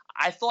 But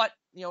I thought,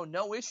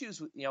 no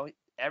issues.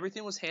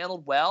 Everything was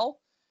handled well.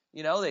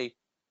 They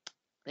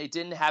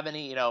didn't have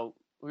any,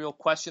 real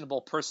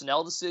questionable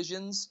personnel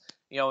decisions,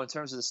 in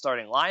terms of the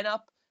starting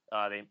lineup.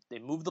 They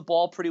moved the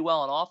ball pretty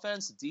well on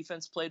offense. The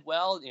defense played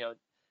well.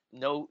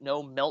 No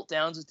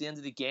meltdowns at the end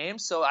of the game.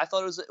 So I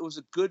thought it was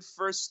a good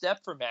first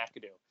step for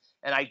McAdoo.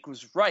 And I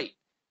was right.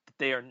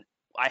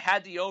 I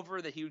had the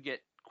over that he would get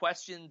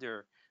questioned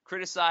or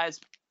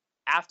criticized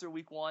after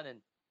week 1, and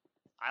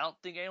I don't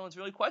think anyone's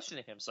really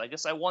questioning him. So I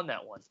guess I won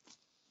that one.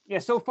 Yeah,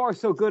 so far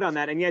so good on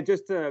that. And yeah,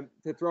 just to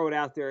throw it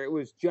out there, it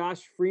was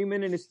Josh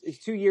Freeman in his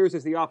 2 years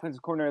as the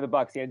offensive coordinator of the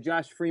Bucs. He had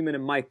Josh Freeman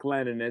and Mike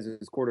Glennon as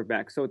his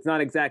quarterback. So it's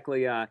not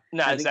exactly Eli.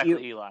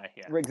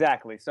 Yeah,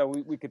 exactly. So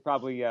we could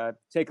probably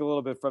take a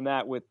little bit from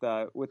that with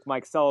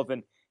Mike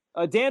Sullivan.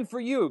 Dan, for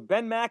you,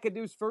 Ben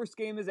McAdoo's first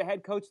game as a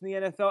head coach in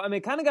the NFL. I mean,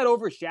 it kind of got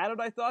overshadowed,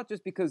 I thought,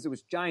 just because it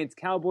was Giants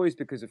Cowboys,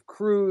 because of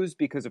Cruz,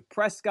 because of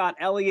Prescott,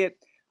 Elliott.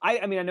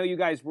 I mean, I know you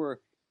guys weren't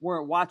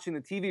watching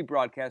the TV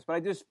broadcast,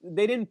 but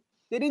they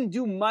didn't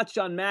do much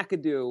on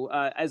McAdoo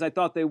as I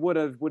thought they would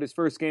have with his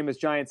first game as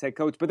Giants head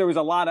coach. But there was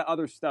a lot of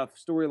other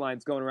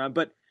storylines going around.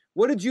 But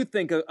what did you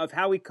think of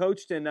how he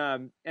coached?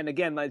 And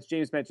again, as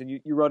James mentioned,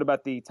 you wrote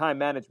about the time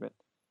management.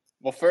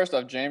 Well, first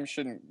off, James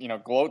shouldn't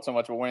gloat so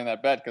much about winning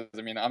that bet because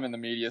I'm in the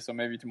media, so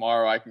maybe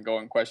tomorrow I can go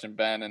and question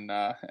Ben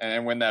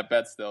and win that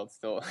bet.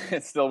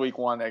 It's still week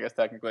 1, I guess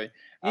technically.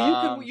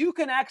 You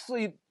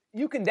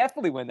can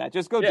definitely win that.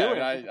 Just go do it.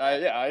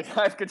 I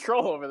have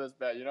control over this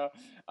bet.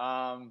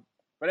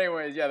 But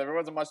anyways, yeah, there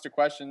wasn't much to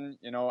question.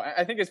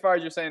 I think as far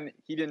as you're saying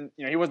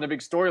he wasn't a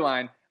big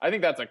storyline. I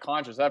think that's a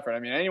conscious effort. I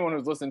mean, anyone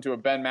who's listened to a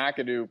Ben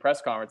McAdoo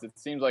press conference, it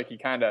seems like he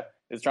kind of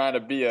is trying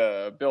to be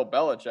a Bill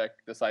Belichick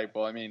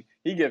disciple. I mean,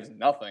 he gives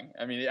nothing.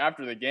 I mean,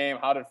 after the game,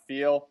 how did it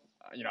feel?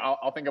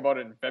 I'll think about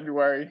it in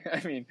February.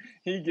 I mean,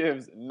 he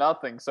gives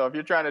nothing. So if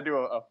you're trying to do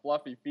a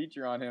fluffy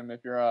feature on him,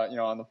 if you're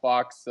on the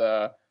Fox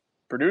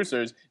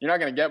producers, you're not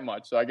going to get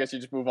much. So I guess you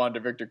just move on to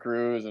Victor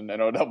Cruz and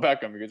Odell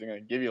Beckham because they're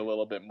going to give you a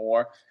little bit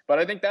more. But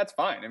I think that's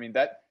fine. I mean,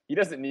 that he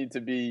doesn't need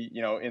to be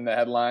in the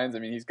headlines. I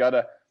mean, he's got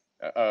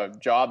a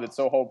job that's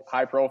so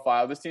high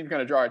profile. This team's going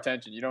to draw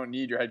attention. You don't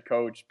need your head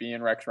coach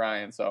being Rex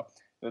Ryan. So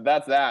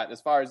that's that. As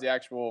far as the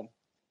actual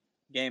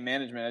game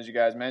management, as you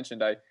guys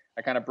mentioned, I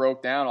kind of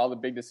broke down all the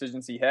big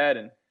decisions he had,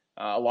 and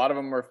a lot of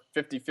them were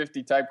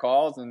 50-50 type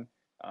calls. And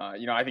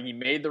I think he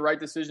made the right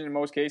decision in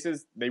most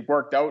cases. They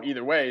worked out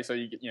either way, so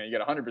you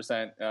get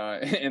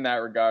 100% in that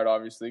regard,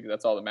 obviously, because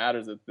that's all that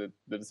matters, that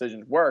the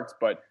decision worked.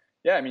 But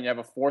yeah, I mean, you have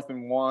a 4th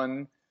and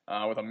 1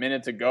 with a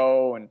minute to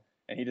go, and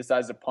he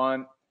decides to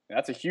punt.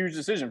 That's a huge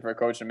decision for a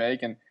coach to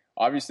make, and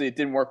obviously it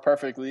didn't work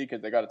perfectly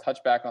because they got a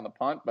touchback on the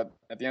punt. But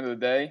at the end of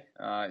the day,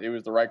 it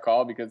was the right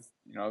call because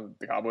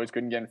the Cowboys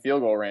couldn't get in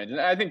field goal range, and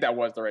I think that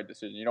was the right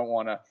decision. You don't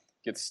want to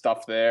get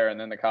stuffed there, and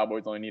then the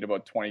Cowboys only need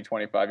about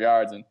 20-25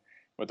 yards, and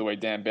with the way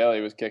Dan Bailey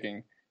was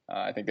kicking,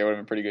 I think they would have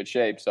been in pretty good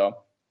shape. So,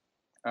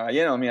 I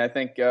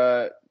think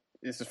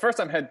it's his first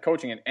time head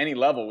coaching at any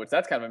level, which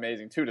that's kind of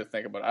amazing too to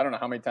think about. I don't know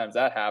how many times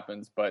that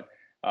happens, but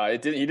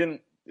it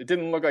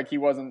didn't look like he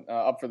wasn't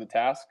up for the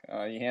task.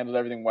 He handled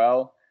everything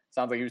well.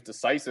 Sounds like he was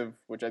decisive,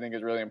 which I think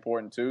is really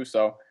important too.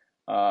 So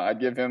I'd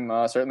give him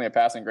certainly a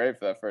passing grade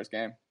for that first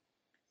game.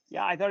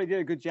 Yeah, I thought he did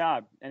a good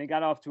job, and he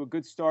got off to a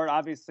good start.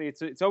 Obviously,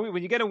 it's always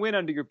when you get a win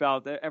under your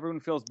belt,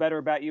 everyone feels better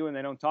about you, and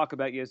they don't talk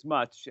about you as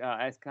much,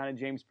 as kind of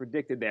James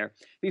predicted there.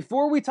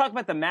 Before we talk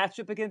about the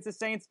matchup against the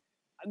Saints,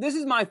 this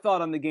is my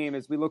thought on the game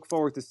as we look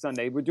forward to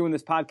Sunday. We're doing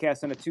this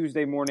podcast on a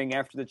Tuesday morning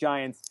after the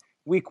Giants'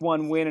 Week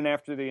 1 win and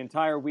after the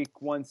entire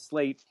Week 1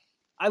 slate.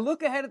 I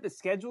look ahead at the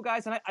schedule,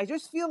 guys, and I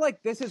just feel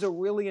like this is a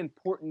really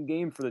important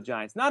game for the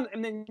Giants. Not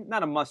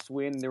a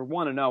must-win. They're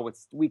 1-0.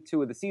 It's Week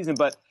 2 of the season,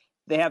 but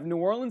they have New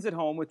Orleans at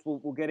home, which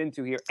we'll get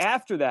into here.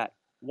 After that,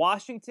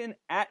 Washington,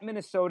 at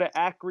Minnesota,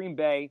 at Green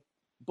Bay,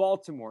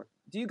 Baltimore.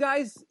 Do you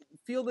guys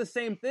feel the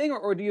same thing,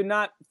 or do you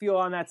not feel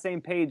on that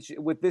same page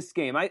with this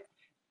game?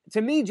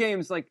 To me,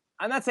 James,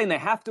 I'm not saying they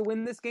have to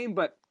win this game,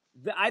 but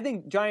I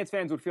think Giants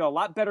fans would feel a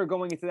lot better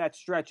going into that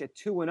stretch at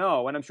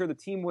 2-0, and I'm sure the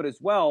team would as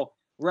well,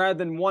 rather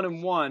than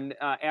 1-1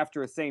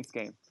 after a Saints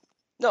game.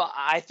 No,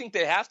 I think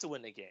they have to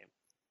win the game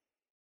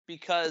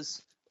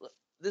because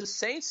the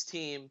Saints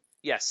team.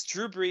 Yes,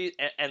 Drew Brees,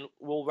 and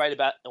we'll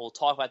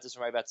talk about this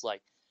and write about it's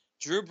like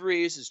Drew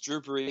Brees is Drew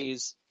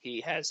Brees.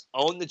 He has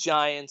owned the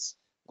Giants.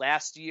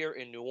 Last year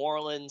in New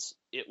Orleans,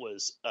 it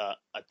was a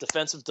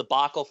defensive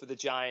debacle for the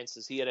Giants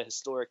as he had a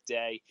historic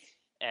day.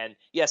 And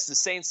yes, the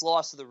Saints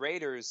lost to the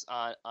Raiders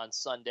on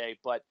Sunday,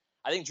 but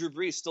I think Drew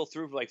Brees still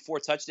threw for like 4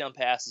 touchdown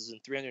passes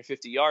and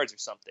 350 yards or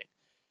something.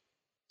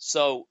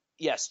 So,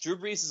 yes, Drew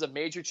Brees is a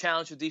major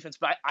challenge for defense,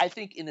 but I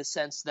think in the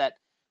sense that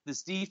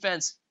this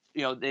defense,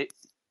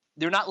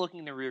 they're not looking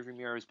in the rearview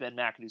mirror, as Ben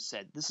McAdoo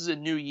said. This is a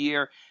new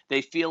year.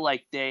 They feel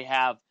like they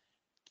have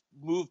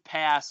moved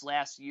past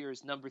last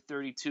year's number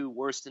 32,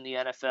 worst in the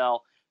NFL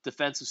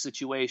defensive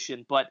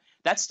situation, but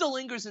that still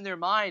lingers in their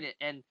mind.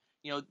 And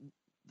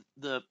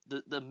the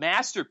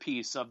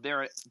masterpiece of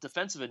their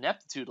defensive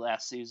ineptitude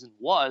last season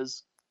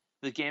was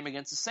the game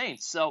against the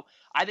Saints. So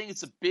I think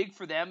it's a big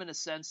for them in a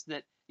sense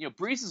that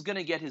Brees is going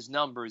to get his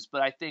numbers,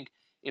 but I think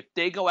if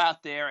they go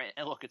out there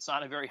and look, it's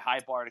not a very high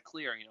bar to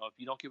clear. If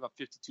you don't give up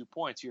 52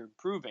 points, you're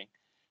improving.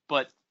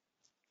 But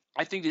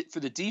I think that for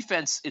the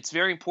defense, it's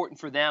very important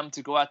for them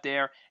to go out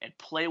there and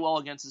play well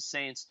against the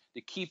Saints,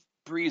 to keep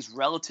Brees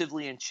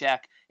relatively in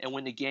check and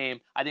win the game.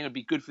 I think it would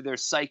be good for their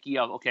psyche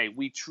of, okay,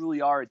 we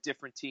truly are a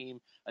different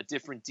team, a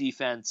different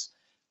defense.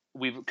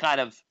 We've kind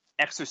of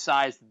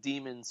exercised the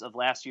demons of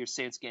last year's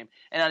Saints game.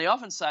 And on the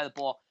offense side of the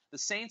ball, the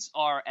Saints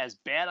are as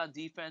bad on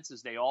defense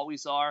as they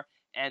always are,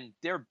 and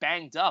they're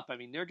banged up. I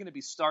mean, they're going to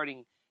be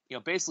starting,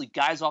 basically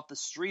guys off the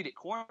street at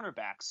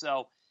cornerback.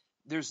 So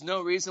there's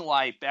no reason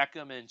why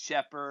Beckham and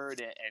Shepard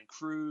and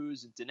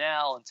Cruz and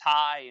Donnell and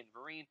Ty and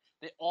Vereen,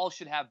 they all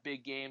should have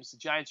big games. The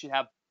Giants should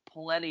have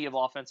plenty of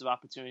offensive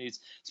opportunities,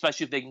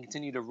 especially if they can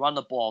continue to run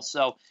the ball.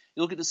 So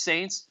you look at the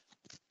Saints,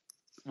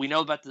 we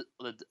know about the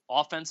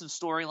offensive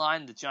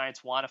storyline. The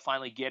Giants want to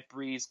finally get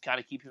Brees, kind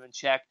of keep him in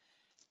check,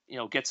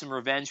 get some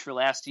revenge for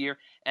last year.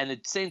 And the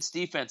Saints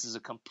defense is a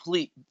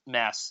complete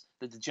mess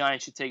that the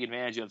Giants should take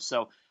advantage of.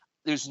 So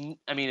if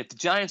the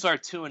Giants are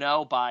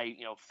 2-0 by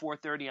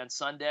 4:30 on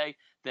Sunday,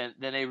 then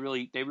they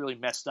really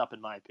messed up,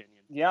 in my opinion.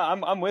 Yeah,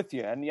 I'm with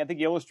you, and I think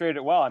you illustrated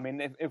it well. I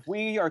mean, if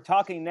we are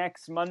talking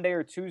next Monday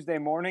or Tuesday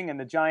morning and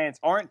the Giants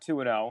aren't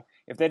 2-0,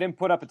 if they didn't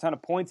put up a ton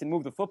of points and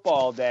move the football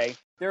all day,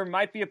 there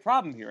might be a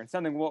problem here, and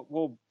something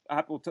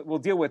we'll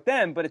deal with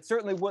then. But it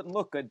certainly wouldn't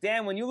look good.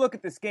 Dan, when you look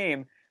at this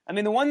game, I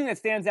mean, the one thing that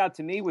stands out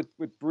to me with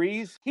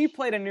Brees, he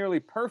played a nearly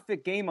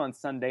perfect game on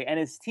Sunday, and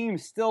his team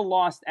still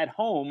lost at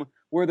home,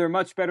 where they're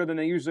much better than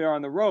they usually are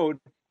on the road.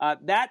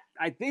 That,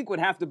 I think, would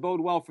have to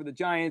bode well for the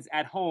Giants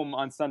at home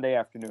on Sunday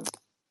afternoon.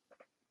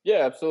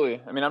 Yeah,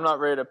 absolutely. I mean, I'm not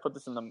ready to put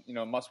this in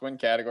the must-win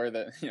category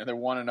that they're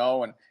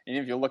 1-0, and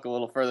if you look a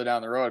little further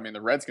down the road, I mean,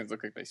 the Redskins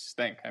look like they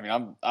stink. I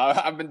mean,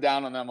 I've been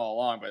down on them all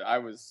along, but I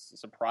was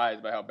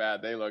surprised by how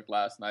bad they looked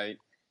last night.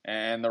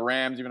 And the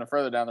Rams, even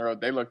further down the road,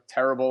 they looked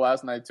terrible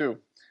last night too.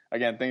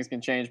 Again, things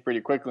can change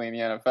pretty quickly in the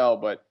NFL,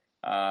 but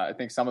I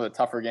think some of the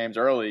tougher games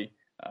early,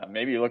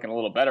 maybe you're looking a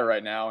little better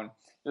right now. And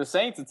the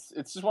Saints,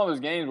 it's just one of those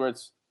games where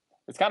it's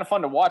kind of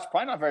fun to watch.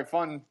 Probably not very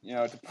fun,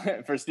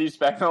 for Steve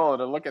Spagnuolo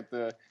to look at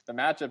the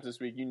matchups this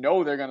week.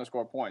 They're going to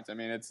score points. I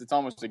mean, it's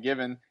almost a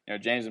given.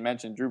 James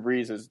mentioned Drew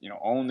Brees has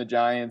owned the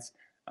Giants,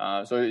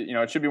 so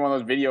it should be one of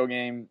those video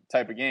game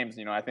type of games.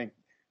 I think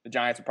the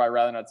Giants would probably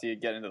rather not see it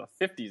get into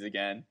the 50s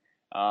again.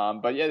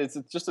 But yeah, it's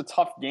just a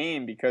tough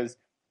game because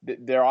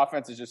their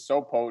offense is just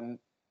so potent.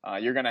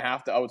 You're going to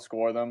have to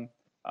outscore them.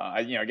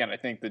 Again, I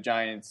think the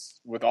Giants,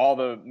 with all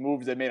the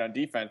moves they made on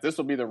defense, this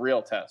will be the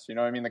real test.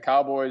 The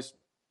Cowboys,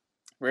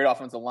 great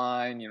offensive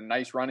line,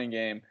 nice running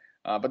game,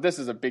 but this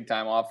is a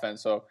big-time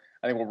offense, so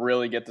I think we'll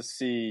really get to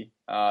see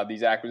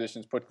these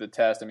acquisitions put to the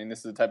test. I mean, this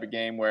is the type of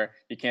game where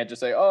you can't just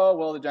say, oh,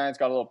 well, the Giants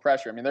got a little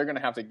pressure. I mean, they're going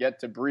to have to get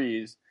to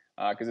Brees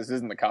because this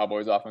isn't the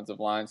Cowboys'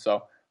 offensive line.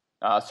 So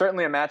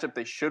certainly a matchup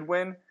they should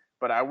win,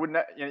 but I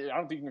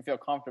don't think you can feel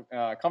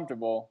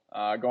comfortable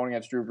going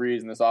against Drew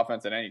Brees in this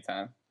offense at any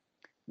time.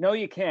 No,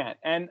 you can't.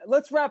 And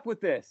let's wrap with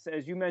this.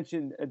 As you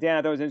mentioned, Dan,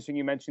 I thought it was interesting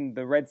you mentioned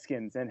the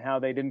Redskins and how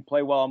they didn't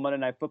play well on Monday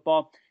Night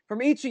Football.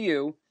 From each of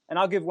you, and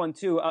I'll give one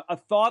too, a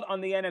thought on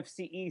the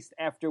NFC East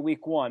after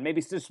Week 1. Maybe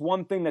it's just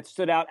one thing that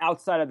stood out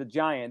outside of the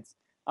Giants.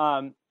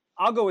 I'll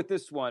go with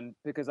this one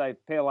because I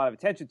pay a lot of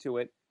attention to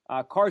it.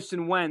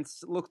 Carson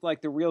Wentz looked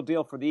like the real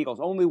deal for the Eagles.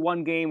 Only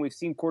one game. We've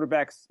seen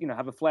quarterbacks,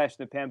 have a flash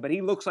in the pan, but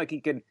he looks like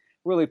he can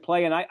really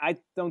play. And I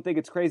don't think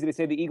it's crazy to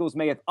say the Eagles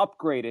may have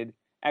upgraded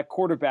at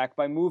quarterback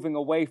by moving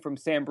away from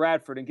Sam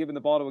Bradford and giving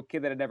the ball to a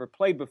kid that had never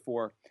played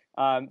before.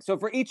 So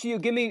for each of you,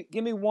 give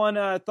me one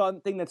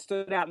thing that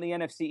stood out in the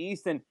NFC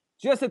East. And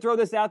just to throw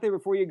this out there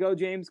before you go,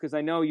 James, because I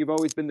know you've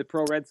always been the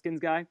pro Redskins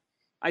guy.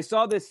 I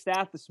saw this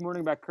stat this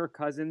morning about Kirk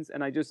Cousins,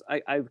 and I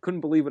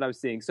couldn't believe what I was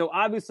seeing. So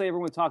obviously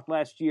everyone talked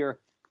last year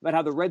about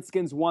how the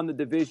Redskins won the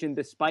division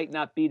despite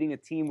not beating a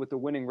team with a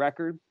winning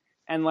record.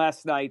 And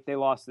last night they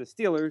lost to the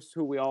Steelers,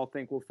 who we all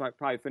think will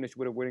probably finish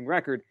with a winning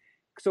record.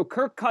 So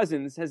Kirk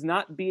Cousins has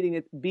not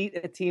beat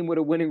a team with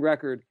a winning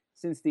record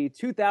since the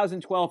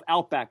 2012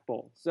 Outback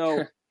Bowl.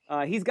 So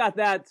he's got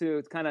that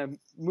to kind of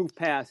move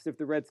past if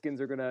the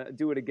Redskins are going to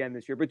do it again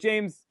this year. But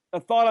James,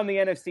 a thought on the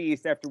NFC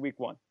East after Week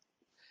 1.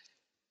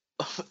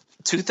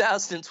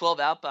 2012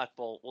 Outback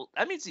Bowl. Well,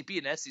 that means he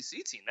beat an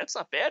SEC team. That's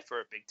not bad for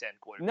a Big Ten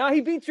quarterback. No,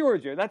 he beat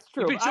Georgia. That's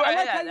true.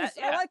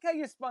 I like how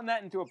you spun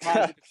that into a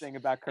positive thing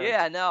about Kirk.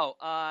 Yeah, no.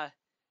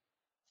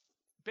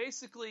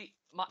 Basically,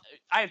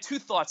 I have two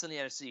thoughts on the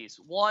NFC East.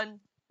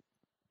 One,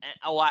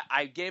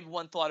 I gave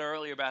one thought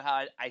earlier about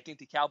how I think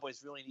the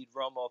Cowboys really need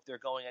Romo if they're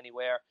going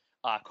anywhere.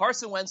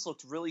 Carson Wentz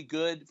looked really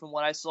good from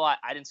what I saw.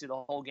 I didn't see the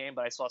whole game,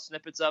 but I saw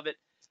snippets of it.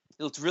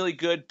 It looked really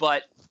good,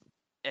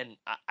 and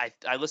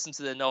I listened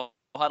to the No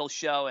Huddle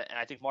show, and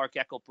I think Mark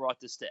Eckel brought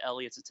this to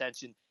Elliott's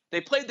attention.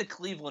 They played the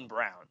Cleveland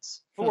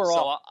Browns,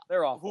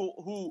 they're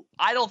awful. Who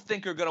I don't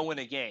think are going to win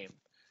a game.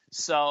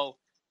 So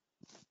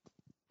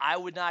I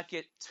would not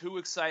get too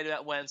excited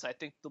at Wentz. I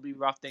think there'll be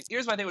rough things.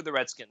 Here's my thing with the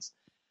Redskins.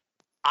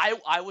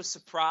 I was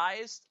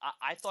surprised.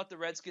 I thought the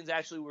Redskins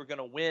actually were going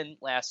to win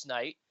last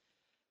night.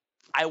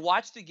 I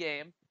watched the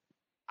game.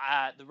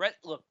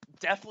 Look,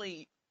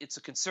 definitely it's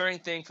a concerning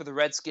thing for the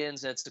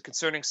Redskins, and it's a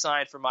concerning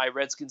sign for my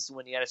Redskins to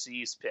win the NFC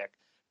East pick.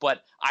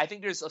 But I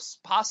think there's a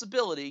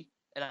possibility,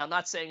 and I'm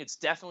not saying it's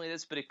definitely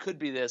this, but it could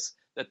be this,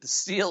 that the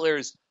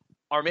Steelers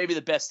are maybe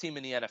the best team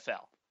in the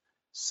NFL.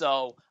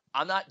 So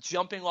I'm not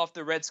jumping off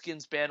the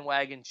Redskins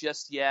bandwagon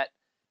just yet.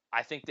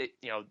 I think that,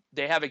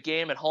 they have a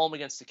game at home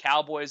against the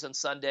Cowboys on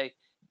Sunday.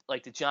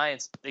 Like the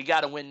Giants, they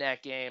got to win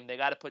that game. They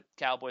got to put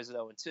Cowboys at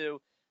 0-2.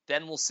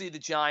 Then we'll see the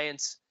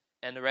Giants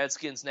and the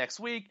Redskins next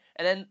week.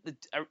 And then the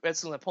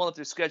Redskins are pulling up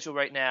their schedule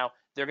right now.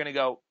 They're going to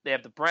go – they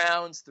have the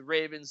Browns, the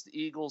Ravens, the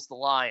Eagles, the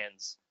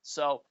Lions.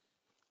 So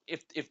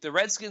if the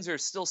Redskins are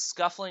still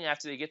scuffling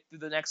after they get through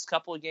the next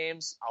couple of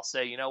games, I'll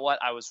say, you know what,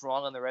 I was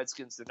wrong on the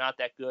Redskins. They're not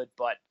that good.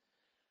 But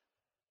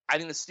I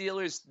think the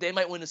Steelers, they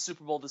might win the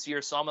Super Bowl this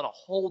year, so I'm going to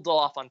hold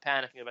off on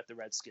panicking about the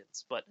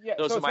Redskins. But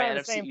those are my NFC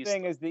East. So it's the same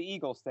thing as the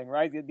Eagles thing,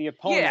 right? The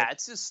opponent. Yeah,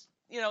 it's just,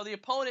 the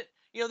opponent –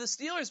 the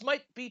Steelers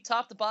might be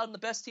top to bottom the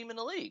best team in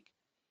the league.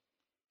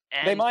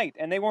 And they might,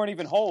 and they weren't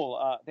even whole.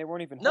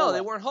 No,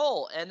 they weren't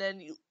whole. And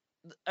then,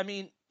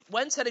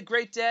 Wentz had a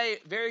great day,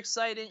 very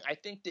exciting. I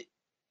think that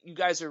you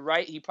guys are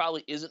right. He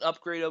probably is an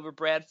upgrade over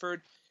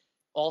Bradford,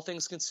 all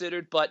things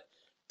considered. But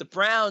the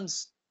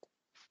Browns,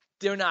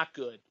 they're not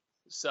good.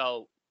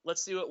 So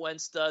let's see what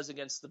Wentz does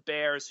against the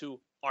Bears, who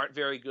aren't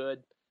very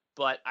good,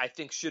 but I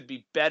think should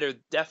be better,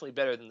 definitely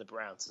better than the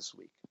Browns this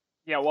week.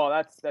 Yeah, well,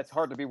 that's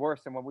hard to be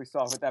worse than what we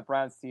saw with that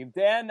Browns team.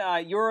 Dan,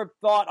 your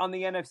thought on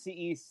the NFC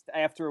East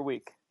after a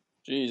week?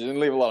 Geez, you didn't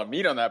leave a lot of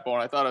meat on that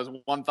bone. I thought it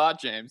was one thought,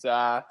 James.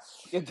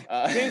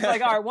 James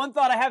like, all right, one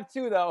thought. I have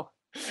two, though.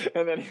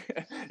 And then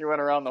he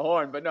went around the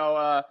horn. But no,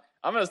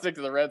 I'm going to stick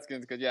to the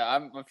Redskins because,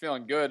 I'm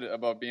feeling good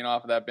about being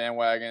off of that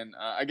bandwagon.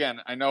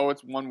 Again, I know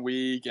it's 1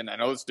 week, and I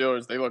know the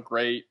Steelers, they look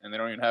great, and they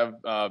don't even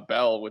have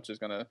Bell, which is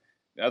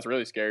that's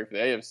really scary for the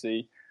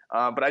AFC.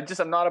 But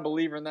I'm not a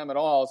believer in them at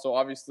all. So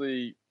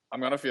obviously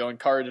I'm going to feel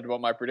encouraged about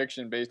my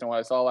prediction based on what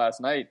I saw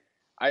last night.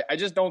 I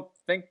just don't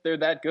think they're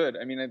that good.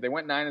 I mean, they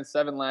went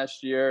 9-7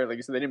 last year. Like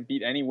you said, they didn't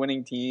beat any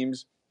winning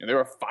teams. They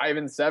were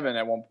 5-7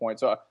 at one point.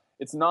 So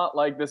it's not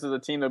like this is a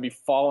team that'll be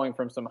falling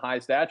from some high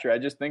stature. I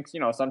just think,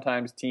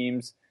 sometimes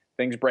things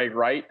break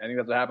right. I think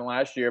that's what happened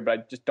last year, but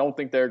I just don't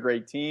think they're a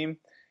great team.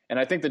 And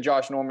I think the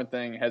Josh Norman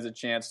thing has a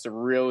chance to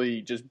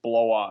really just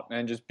blow up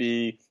and just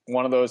be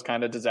one of those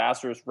kind of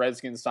disastrous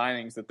Redskins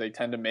signings that they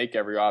tend to make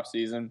every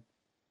offseason.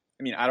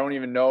 I mean, I don't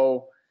even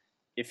know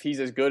if he's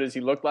as good as he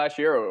looked last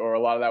year, or a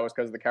lot of that was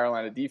because of the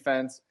Carolina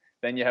defense.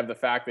 Then you have the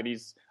fact that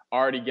he's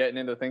already getting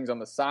into things on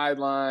the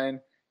sideline.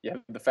 You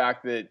have the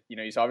fact that,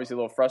 he's obviously a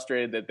little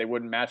frustrated that they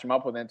wouldn't match him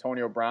up with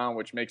Antonio Brown,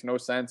 which makes no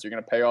sense. You're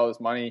going to pay all this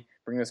money,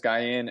 bring this guy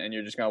in, and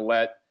you're just going to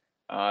let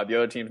the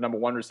other team's number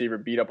one receiver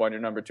beat up on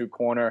your number two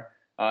corner.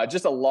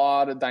 Just a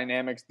lot of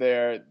dynamics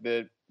there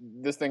that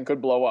this thing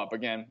could blow up.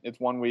 Again, it's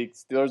 1 week.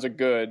 Steelers are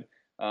good.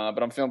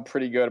 But I'm feeling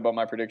pretty good about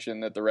my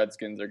prediction that the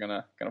Redskins are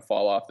gonna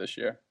fall off this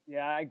year.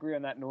 Yeah, I agree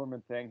on that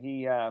Norman thing.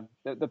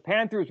 The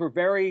Panthers were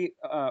very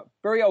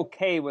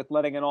okay with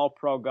letting an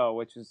All-Pro go,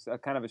 which is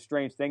kind of a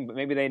strange thing. But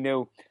maybe they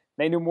knew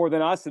more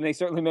than us, and they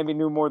certainly maybe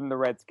knew more than the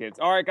Redskins.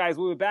 All right, guys,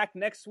 we'll be back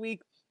next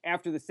week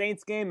after the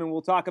Saints game, and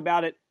we'll talk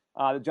about it.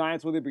 The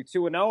Giants will either be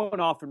 2-0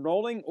 and off and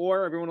rolling,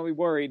 or everyone will be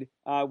worried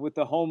with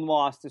the home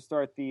loss to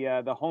start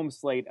the home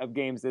slate of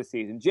games this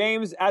season.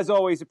 James, as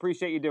always,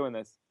 appreciate you doing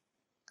this.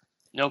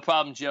 No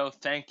problem, Joe.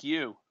 Thank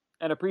you.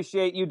 And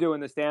appreciate you doing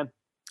this, Dan.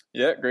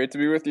 Yeah, great to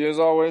be with you as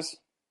always.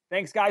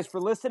 Thanks, guys,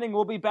 for listening.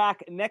 We'll be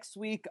back next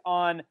week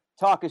on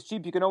Talk is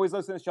Cheap. You can always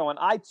listen to the show on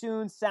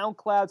iTunes,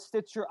 SoundCloud,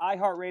 Stitcher,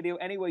 iHeartRadio.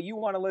 Any way you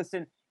want to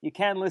listen, you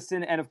can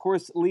listen. And, of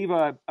course, leave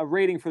a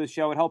rating for the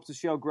show. It helps the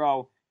show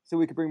grow so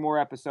we can bring more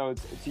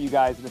episodes to you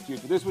guys in the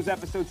future. This was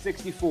episode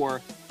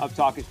 64 of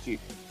Talk is Cheap.